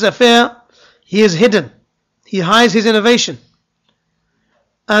beginning of his affair, he is hidden, he hides his innovation,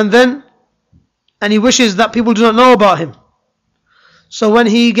 and he wishes that people do not know about him. So when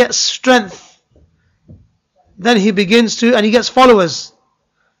he gets strength, then he begins to, and he gets followers,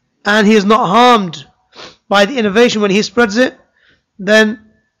 and he is not harmed by the innovation when he spreads it,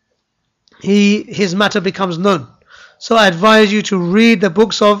 then his matter becomes known. So I advise you to read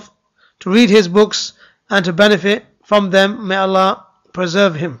his books and to benefit from them. May Allah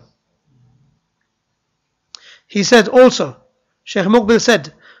preserve him. He said also, Shaykh Muqbil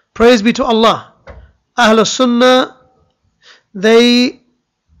said, praise be to Allah, Ahl Sunnah, they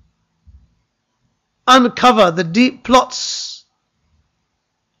uncover the deep plots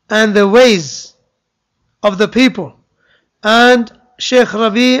and the ways of the people. And Shaykh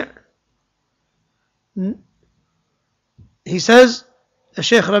Rabee, he says,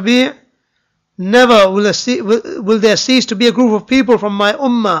 Shaykh Rabee never will there cease to be a group of people from my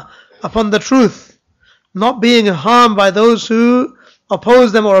ummah upon the truth, not being harmed by those who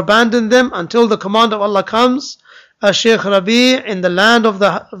oppose them or abandon them until the command of Allah comes. As Shaykh Rabee in the land of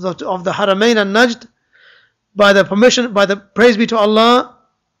the Haramain and Najd, by the praise be to Allah,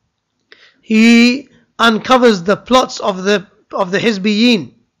 he uncovers the plots of the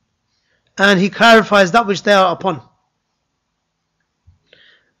Hizbiyin, and he clarifies that which they are upon.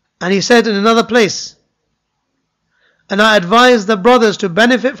 And he said in another place, and I advise the brothers to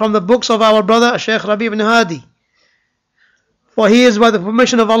benefit from the books of our brother Shaykh Rabee ibn Haadee, for he is, by the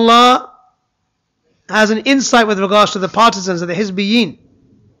permission of Allah, has an insight with regards to the partisans of the Hizbiyin,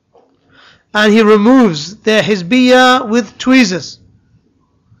 and he removes their Hizbiyah with tweezers.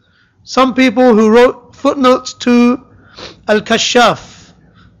 Some people who wrote footnotes to Al-Kashaf,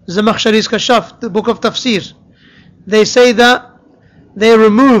 Zamakhshari's Kashaf, the book of Tafsir, they say that they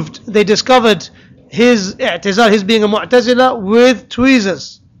discovered his i'tizal, his being a Mu'tazila, with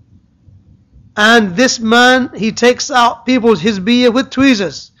tweezers. And this man, he takes out people's Hizbiyah with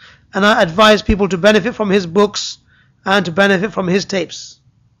tweezers. And I advise people to benefit from his books and to benefit from his tapes.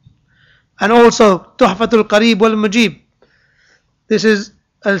 And also Tuhfatul Qareeb wal Mujib. This is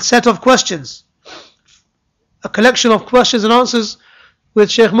a set of questions, a collection of questions and answers with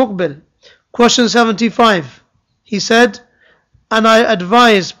Shaykh Muqbil. Question 75. He said, and I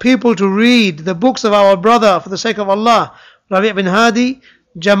advise people to read the books of our brother, for the sake of Allah, Rabee ibn Haadee,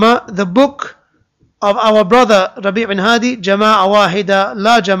 the book of our brother Rabee ibn Haadee, Jama'a wahida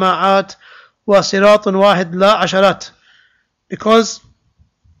la jama'at wa siratun wahid la asharat, because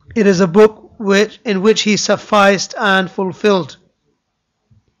it is a book in which he sufficed and fulfilled.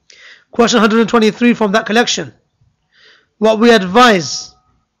 Question 123 from that collection. What we advise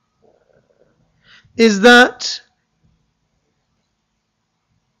is that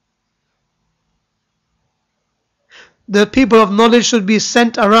the people of knowledge should be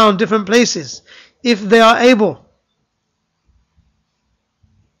sent around different places if they are able,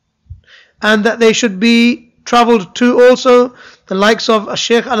 and that they should be travelled to also, the likes of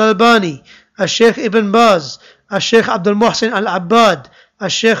Shaykh Al-Albani, Shaykh Ibn Baz, Shaykh Abdul Muhsin Al-Abbad,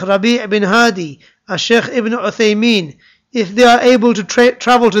 Shaykh Rabee ibn Haadee, Shaykh Ibn Uthaymeen. If they are able to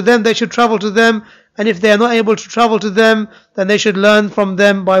travel to them, they should travel to them, and if they are not able to travel to them, then they should learn from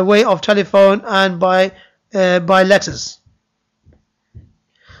them by way of telephone and by letters.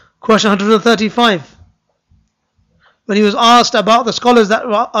 Question 135. When he was asked about the scholars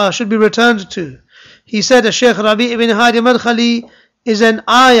that should be returned to, he said, Shaykh Rabee ibn Haadee Madkhali is an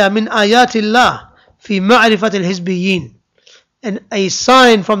ayah min ayatillah fi ma'rifat al-hizbiyin, and a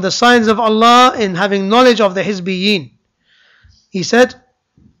sign from the signs of Allah in having knowledge of the Hizbiyin. He said,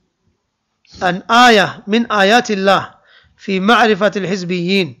 an ayah min ayatillah fi ma'rifat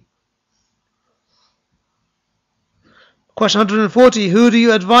al-hizbiyin. Question 140. Who do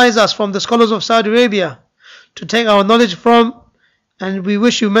you advise us from the scholars of Saudi Arabia to take our knowledge from? And we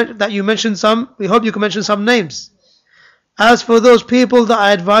wish that you mention some. We hope you can mention some names. As for those people that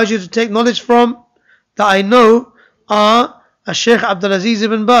I advise you to take knowledge from, that I know are Shaykh Abdul Aziz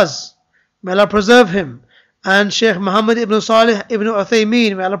ibn Baz, may Allah preserve him, and Shaykh Muhammad ibn Salih ibn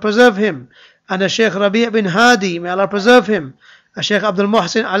Uthaymeen, may Allah preserve him, and Shaykh Rabee ibn Haadee, may Allah preserve him, Shaykh Abdul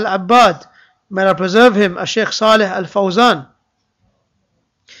Muhsin Al-Abbad, may Allah preserve him, Shaykh Salih Al-Fawzan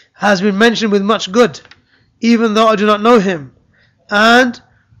has been mentioned with much good, even though I do not know him. And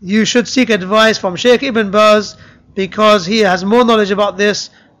you should seek advice from Shaykh Ibn Baz, because he has more knowledge about this,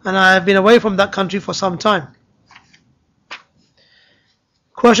 and I have been away from that country for some time.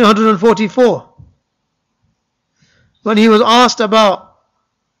 Question 144. When he was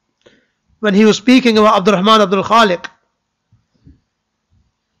speaking about Abdul Rahman Abdul Khaliq.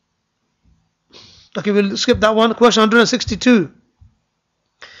 Okay, we'll skip that one. Question 162.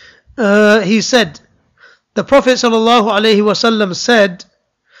 He said, the Prophet ﷺ said,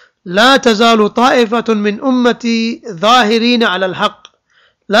 لا تزال طائفة من أمتي ظاهرين على الحق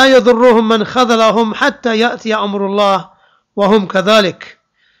لا يضرهم من خذلهم حتى يأتي أمر الله وهم كذلك.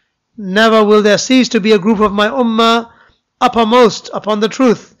 Never will there cease to be a group of my ummah uppermost upon the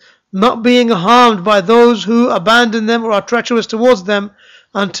truth, not being harmed by those who abandon them or are treacherous towards them,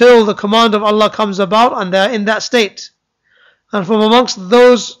 until the command of Allah comes about and they are in that state. And from amongst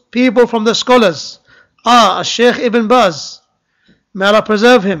those people from the scholars are Shaykh Ibn Baz, may Allah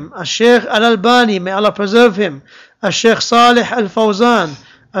preserve him, Shaykh Al-Albani, may Allah preserve him, Shaykh Salih Al-Fawzan,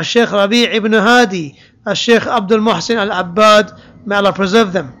 Shaykh Rabee ibn Haadee, Shaykh Abdul Muhsin Al-Abbad, may Allah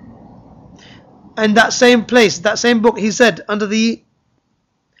preserve them. In that same place, that same book, he said, under the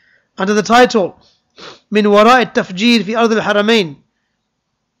title Min Wara'i Tafjir fi Ard al-Haramain,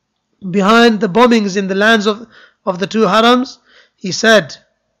 behind the bombings in the lands of the two harams, he said,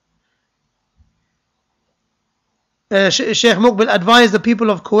 Shaykh Muqbil advised the people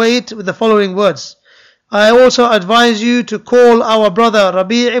of Kuwait with the following words: I also advise you to call our brother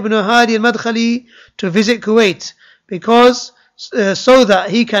Rabee ibn Haadee al-Madkhali to visit Kuwait, because so that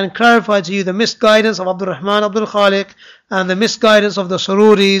he can clarify to you the misguidance of Abdul Rahman Abdul Khaliq and the misguidance of the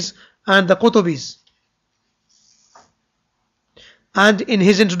Sururis and the Qutubis. And in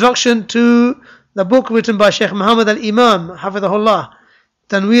his introduction to the book written by Shaykh Muhammad al-Imam, Hafidhahullah,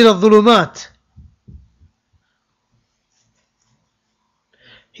 Tanweer al-Dhulumat,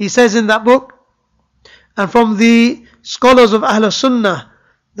 he says in that book, and from the scholars of Ahl Sunnah,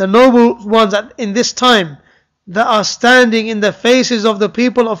 the noble ones in this time that are standing in the faces of the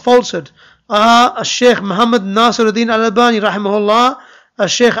people of falsehood are Shaykh Muhammad Nasiruddin al-Albani rahimahullah,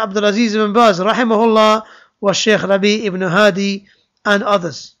 Shaykh Abdul Aziz ibn Baz rahimahullah, wa Shaykh Rabee ibn Haadee, and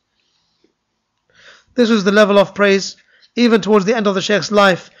others. This was the level of praise even towards the end of the Shaykh's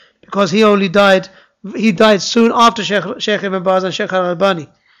life, because he died soon after Shaykh ibn Baz and Shaykh al-Albani.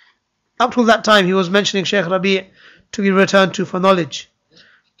 Up till that time he was mentioning Shaykh Rabee to be returned to for knowledge.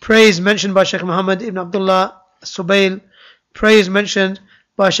 Praise mentioned by Shaykh Muhammad ibn Abdullah Subail, praise mentioned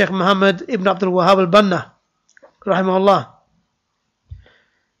by Shaykh Muhammad ibn Abdul Wahhab al-Banna rahimahullah.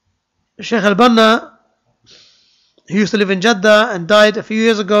 Shaykh al-Banna, he used to live in Jeddah and died a few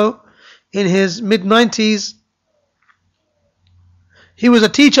years ago in his mid-90s. He was a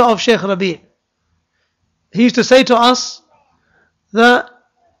teacher of Shaykh Rabee. He used to say to us that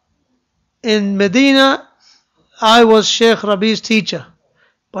in Medina I was Shaykh Rabee's teacher,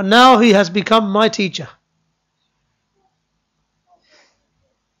 but now he has become my teacher.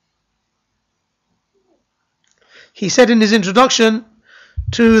 He said in his introduction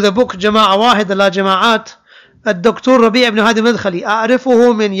to the book Jama'a Wahid La Jama'at, الدكتور ربيع بن هادي المدخلي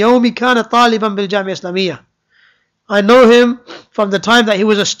أعرفه من يوم كان طالبا بالجامعة الإسلامية. I know him from the time that he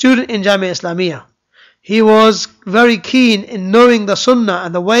was a student in Jamia Islamiyah. He was very keen in knowing the Sunnah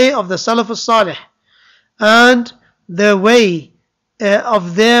and the way of the Salaf al-Salih and the way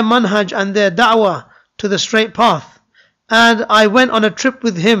of their manhaj and their da'wah to the straight path. And I went on a trip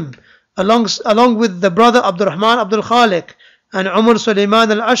with him along with the brother Abdul Rahman Abdul Khaliq and Umar Sulaiman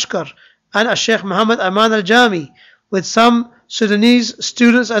al-Ashkar and Shaykh Muhammad Aman al-Jami, with some Sudanese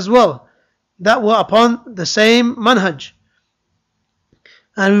students as well that were upon the same manhaj.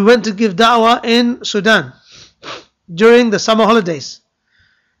 And we went to give da'wah in Sudan during the summer holidays.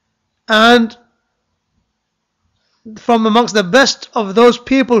 And from amongst the best of those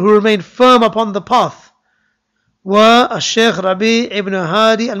people who remained firm upon the path were Shaykh Rabee ibn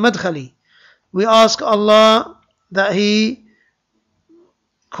Haadee al-Madkhali. We ask Allah that He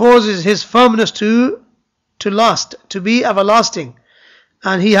causes his firmness to last, to be everlasting.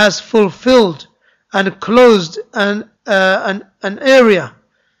 And he has fulfilled and closed an area.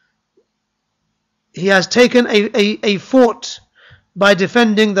 He has taken a fort by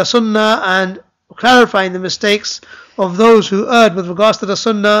defending the Sunnah and clarifying the mistakes of those who erred with regards to the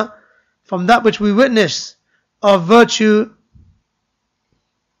Sunnah from that which we witness of virtue.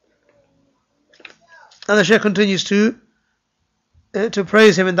 And the Shaykh continues to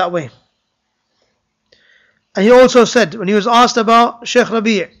praise him in that way. And he also said, when he was asked about Shaykh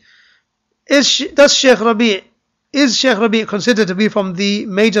Rabee, is Shaykh Rabee considered to be from the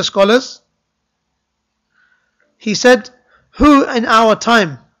major scholars? He said, who in our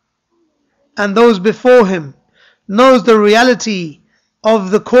time and those before him knows the reality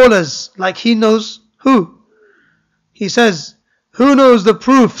of the callers like he knows who? He says, who knows the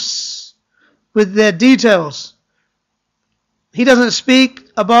proofs with their details? He doesn't speak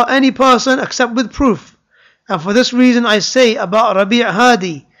about any person except with proof. And for this reason I say about Rabee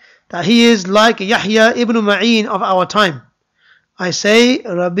Haadee that he is like Yahya ibn Ma'in of our time. I say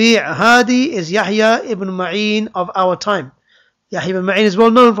Rabee Haadee is Yahya ibn Ma'in of our time. Yahya ibn Ma'in is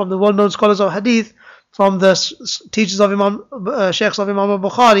well known from the well-known scholars of Hadith, from the teachers of Shaykhs of Imam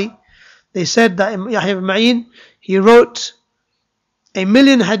al-Bukhari. They said that Yahya ibn Ma'in, he wrote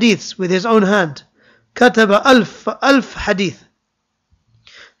 1,000,000 hadiths with his own hand. كتب ألف حديث.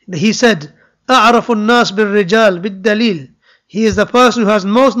 He said, أعرف الناس بالرجال بالدليل. He is the person who has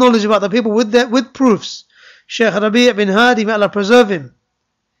most knowledge about the people with proofs. Shaykh Rabee bin Haadee, may Allah preserve him,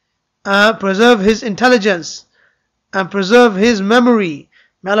 preserve his intelligence, and preserve his memory.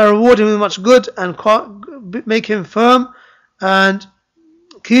 May Allah reward him with much good and make him firm and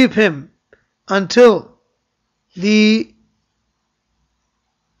keep him until the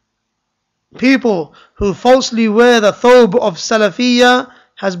people who falsely wear the thobe of Salafiyya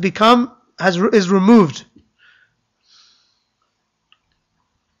is removed.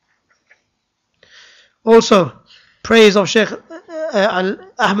 Also, praise of Shaykh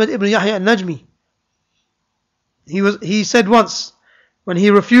Ahmad ibn Yahya al-Najmi. He said once, when he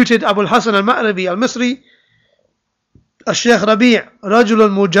refuted Abu al-Hasan al-Ma'rabi al-Misri, الشيخ ربيع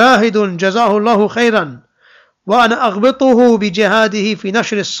رجل مجاهد جزاه الله خيرا وأنا أغبطه بجهاده في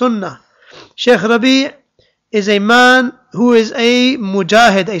نشر السنة. Shaykh Rabee is a man who is a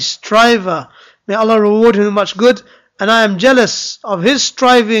mujahid, a striver. May Allah reward him much good, and I am jealous of his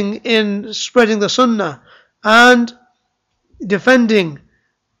striving in spreading the sunnah and defending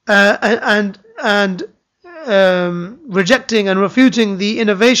and rejecting and refuting the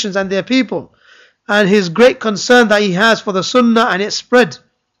innovations and their people, and his great concern that he has for the sunnah and its spread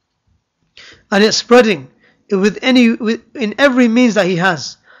and its spreading in every means that he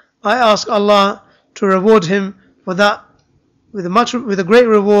has. I ask Allah to reward him for that with a great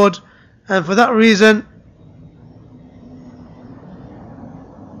reward, and for that reason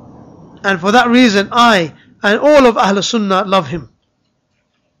I and all of Ahl Sunnah love him.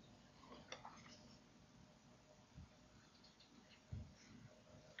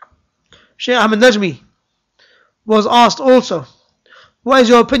 Shaykh Ahmad Najmi was asked also, what is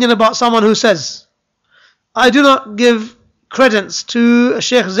your opinion about someone who says, I do not give credence to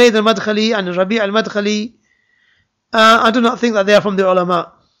Shaykh Zayd al-Madkhali and Rabee al-Madkhali. I do not think that they are from the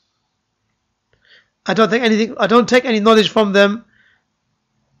ulama. I don't take any knowledge from them.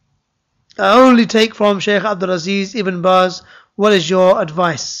 I only take from Shaykh Abdul Aziz Ibn Baz. What is your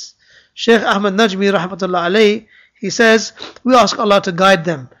advice? Shaykh Ahmad Najmi rahmatullah alayhi, he says, we ask Allah to guide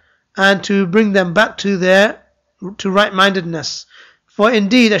them and to bring them back to right-mindedness. For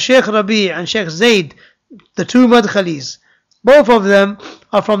indeed, Shaykh Rabee and Shaykh Zayd, the two Madkhalis, both of them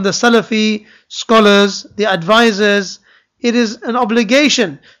are from the Salafi scholars, the advisors. It is an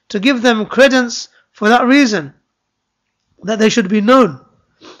obligation to give them credence for that reason, that they should be known,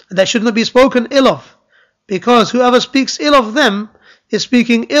 that should not be spoken ill of, because whoever speaks ill of them is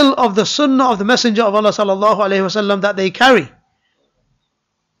speaking ill of the sunnah of the Messenger of Allah sallallahu alaihi wasallam that they carry.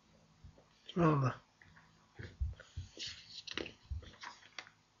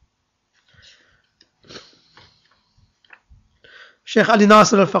 Shaykh Ali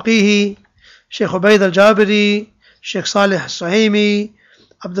Nasir al-Faqihi, Shaykh Ubaid al-Jabiri, Shaykh Salih al-Suhaimi,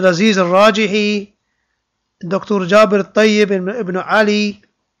 Abdul Aziz al-Rajihi, Dr. Jabir al-Tayyib ibn Ali,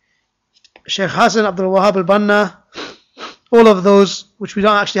 Shaykh Hassan Abdul Wahab al-Banna, all of those which we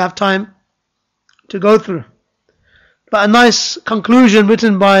don't actually have time to go through. But a nice conclusion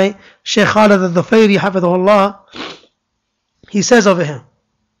written by Shaykh Khalid al-Dhufairi hafidhahullah, he says over here,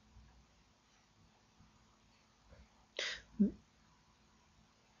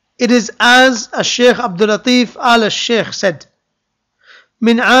 it is as Shaykh Abdul Latif al-Shaykh said,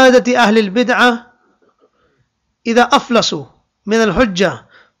 من عادة أهل البدعة إذا أفلسوا من الحجة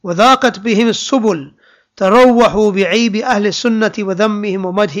وذاقت بهم السبل تروحوا بعيب أهل السنة وذمهم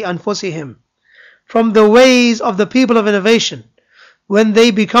ومدح أنفسهم. From the ways of the people of innovation, when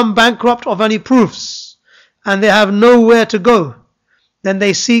they become bankrupt of any proofs and they have nowhere to go, then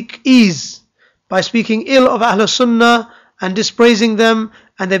they seek ease by speaking ill of Ahl Sunnah and dispraising them,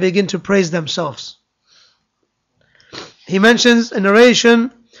 and they begin to praise themselves. He mentions a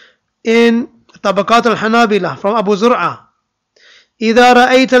narration in Tabaqat al-Hanabila from Abu Zur'a, إذا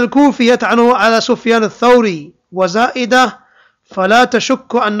رأيت الكوفي يطعن على سفيان الثوري وزائدة فلا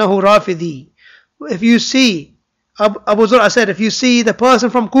تشك أنه رافضي. If you see, Abu Zur'a said, if you see the person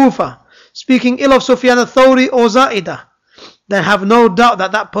from Kufa speaking ill of Sufyan al-Thawri or Za'idah, then have no doubt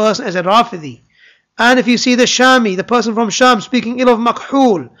that that person is a Rafidi. And if you see the Shami, the person from Sham, speaking ill of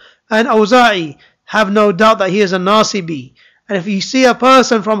Makhul and Awza'i, have no doubt that he is a Nasibi. And if you see a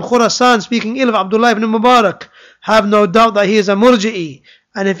person from Khurasan speaking ill of Abdullah ibn Mubarak, have no doubt that he is a Murji'i.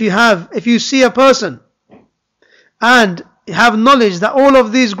 And if you see a person and have knowledge that all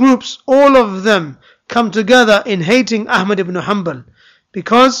of these groups, all of them come together in hating Ahmad ibn Hanbal,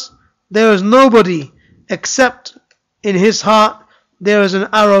 because there is nobody except in his heart there is an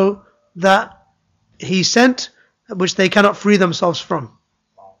arrow that he sent which they cannot free themselves from.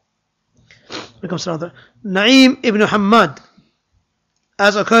 Nadeem ibn Hamad,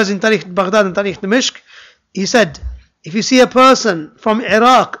 as occurs in Tarikh Baghdad and Tarikh Dimashq, he said, if you see a person from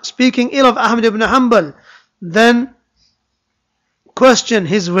Iraq speaking ill of Ahmad ibn Hanbal, then question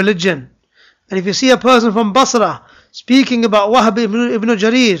his religion. And if you see a person from Basra speaking about Wahb ibn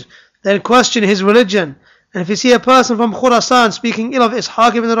Jarir, then question his religion. And if you see a person from Khurasan speaking ill of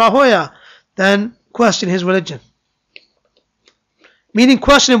Ishaaq ibn Rahoya, then question his religion. Meaning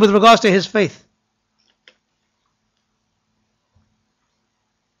question him with regards to his faith.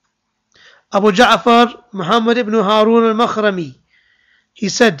 Abu Ja'far Muhammad ibn Harun al-Makhrami, he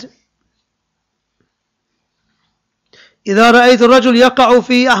said, إذا رأيت الرجل يقع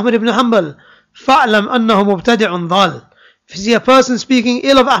في أحمد ibn Hanbal فاعلم أنه مبتدع ضال. If you see a person speaking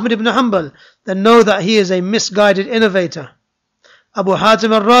ill of Ahmad ibn Hanbal, then know that he is a misguided innovator. Abu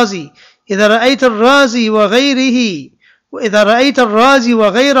Hatim al-Razi, إذا رأيت الرازي وغيره وإذا رأيت الرازي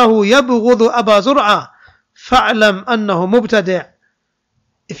وغيره يبغض أبا زرعة فاعلم أنه مبتدع.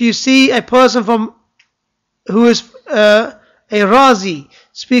 If you see a person who is a Razi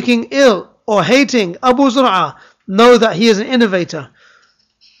speaking ill or hating Abu Zur'a, know that he is an innovator.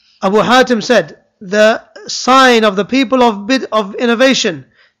 Abu Hatim said, the sign of the people of innovation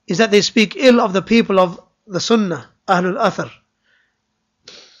is that they speak ill of the people of the Sunnah, Ahlul Athar.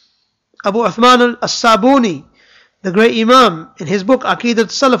 Abu Uthman al-Sabuni, the great Imam, in his book Aqidat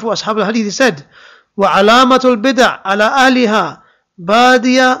Salaf wa Ashab al-Hadith, he said, وَعَلَامَةُ الْبِدَعِ عَلَى أَهْلِهَا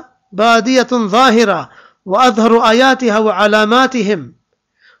بادية ظاهرة وأظهر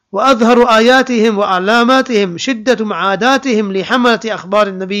آياتهم وعلاماتهم شدة معاداتهم لحملة أخبار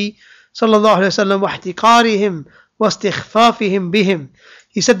النبي صلى الله عليه وسلم واحتقارهم واستخفافهم بهم.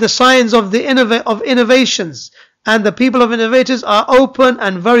 He said the signs of innovations and the people of innovators are open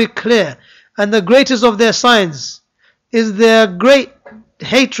and very clear, and the greatest of their signs is their great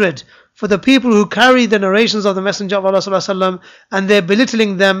hatred for the people who carry the narrations of the Messenger of Allah sallallahu alaihi wasallam, and they're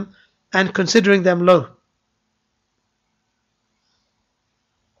belittling them and considering them low.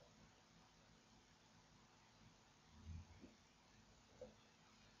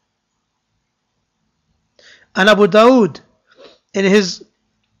 And Abu Dawood, in his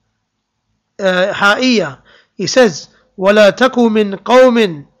Ha'iyah, he says, وَلَا تَكُوا مِنْ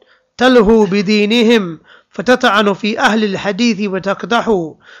قَوْمٍ تَلْهُوا بِدِينِهِمْ فَتَطَعَنُوا فِي أَهْلِ الْحَدِيثِ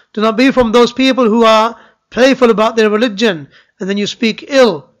وَتَقْدَحُوا. Do not be from those people who are playful about their religion, and then you speak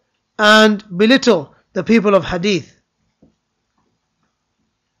ill and belittle the people of Hadith.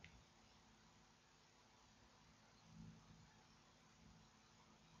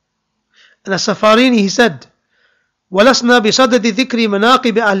 And as-Safarini, he said, وَلَسْنَا بِصَدَدِ ذِكْرِ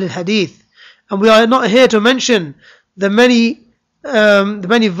مَنَاقِبِ أَهْلِ الْحَدِيثِ. And we are not here to mention the many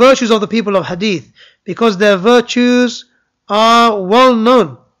virtues of the people of Hadith, because their virtues are well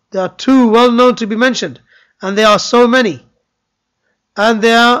known. They are too well known to be mentioned, and there are so many, and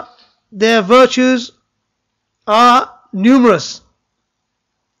their virtues are numerous.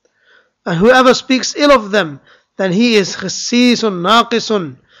 And whoever speaks ill of them, then he is khasisun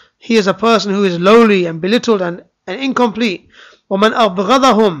naqisun. He is a person who is lowly and belittled and incomplete. وَمَنْ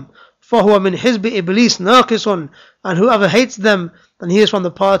أَبْغَضَهُمْ فَهُوَ مِنْ حِزْبِ إِبْلِيسِ نَاقِصٌ. And whoever hates them, then he is from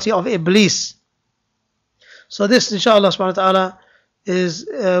the party of Iblis. So this, inshallah subhanahu wa ta'ala, is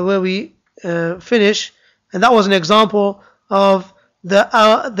where we finish. And that was an example of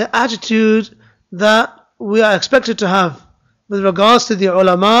the attitude that we are expected to have with regards to the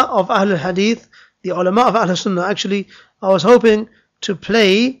ulama of Ahlul Hadith, the ulama of Ahlul Sunnah. Actually, I was hoping to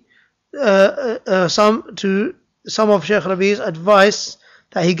play some of Shaykh Rabee's advice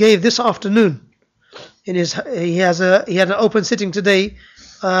that he gave this afternoon. He had an open sitting today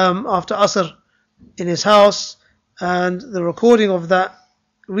after Asr in his house, and the recording of that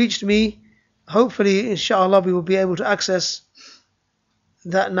reached me. Hopefully, inshallah, we will be able to access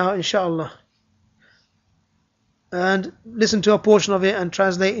that now, inshallah, and listen to a portion of it and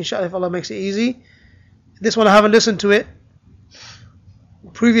translate, inshallah, if Allah makes it easy. This one I haven't listened to it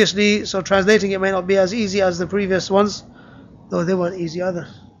previously, so translating it may not be as easy as the previous ones, though they weren't easy either.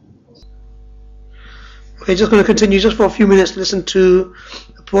 Okay, just going to continue just for a few minutes to listen to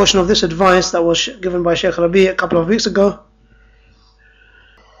a portion of this advice that was given by Shaykh Rabee a couple of weeks ago.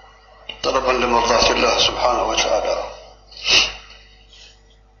 طلبا لمرضاة الله سبحانه وتعالى،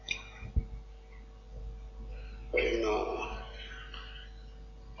 فإن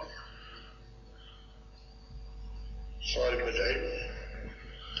صاحب العلم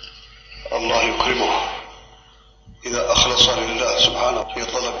الله يكرمه إذا أخلص لله سبحانه في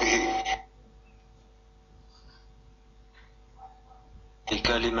طلبه.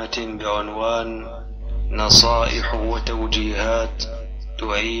 لكلمة بعنوان نصائح وتوجيهات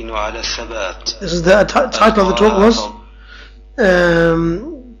تعين على الثبات. This is the title of the talk was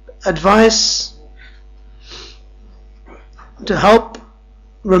advice to help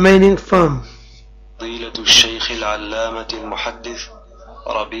remaining firm. فضيلة الشيخ العلامة المحدث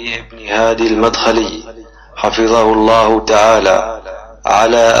ربيع بن هادي المدخلي حفظه الله تعالى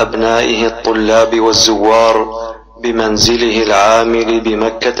على أبنائه الطلاب والزوار بمنزله العامر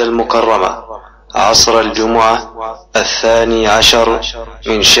بمكة المكرمة عصر الجمعة 12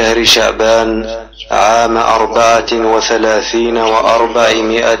 من شهر شعبان عام 34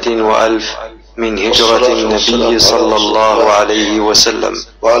 و400 وألف من هجرة النبي صلى الله عليه وسلم.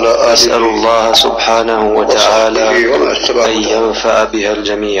 أسأل الله سبحانه وتعالى أن ينفع بها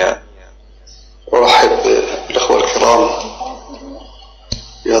الجميع. أرحب بالأخوة الكرام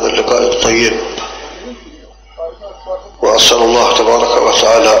بهذا اللقاء الطيب، وأسأل الله تبارك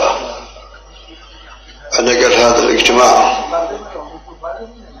وتعالى أن يجعل هذا الاجتماع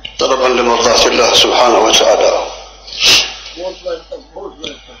طلبا لمرضاة الله سبحانه وتعالى،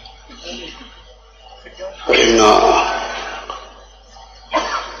 فإن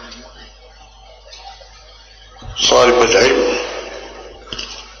طالب العلم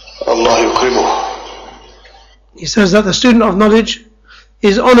الله يكرمه. He says that the student of knowledge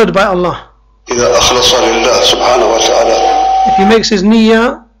is honored by Allah إذا أخلص لله سبحانه وتعالى if he makes his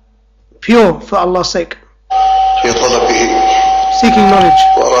niyyah pure for Allah's sake, في طلبه seeking knowledge,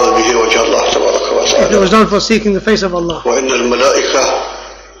 وأراد به وجه الله تبارك if it وتعالى. was done for seeking the face of Allah. وإن الملائكة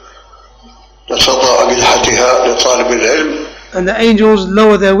لتضع أجنحتها لطالب العلم And the angels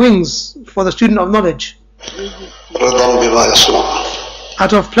lower their wings for the student of knowledge رضا بما يصنع.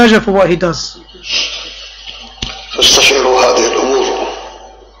 out of pleasure for what he does. فاستشعروا هذه الأمور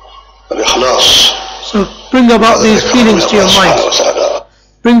الإخلاص. So bring about these feelings to your mind.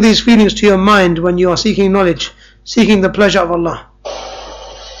 Bring these feelings to your mind when you are seeking knowledge, seeking the pleasure of Allah.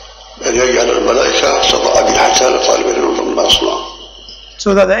 أن يجعل الملائكة تضع أجنحتها لطالب العلم بما يصنع.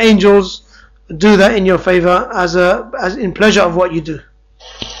 So that the angels do that in your favor as in pleasure of what you do.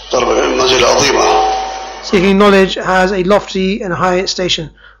 طلب العلم منزلة عظيمة. Seeking knowledge has a lofty and high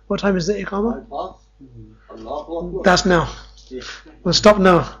station. What time is the iqamah? That's now. We'll stop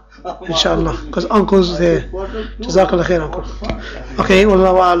now, inshallah, because uncle's there. Jazakallah khair, uncle. Okay,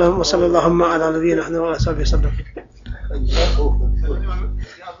 wallahu a'lam wa sallallahu ala nabiyyina wa ala sahbihi sallam.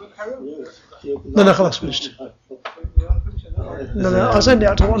 No, خلاص finished. No, I'll send it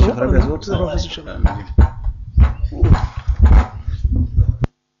out to one.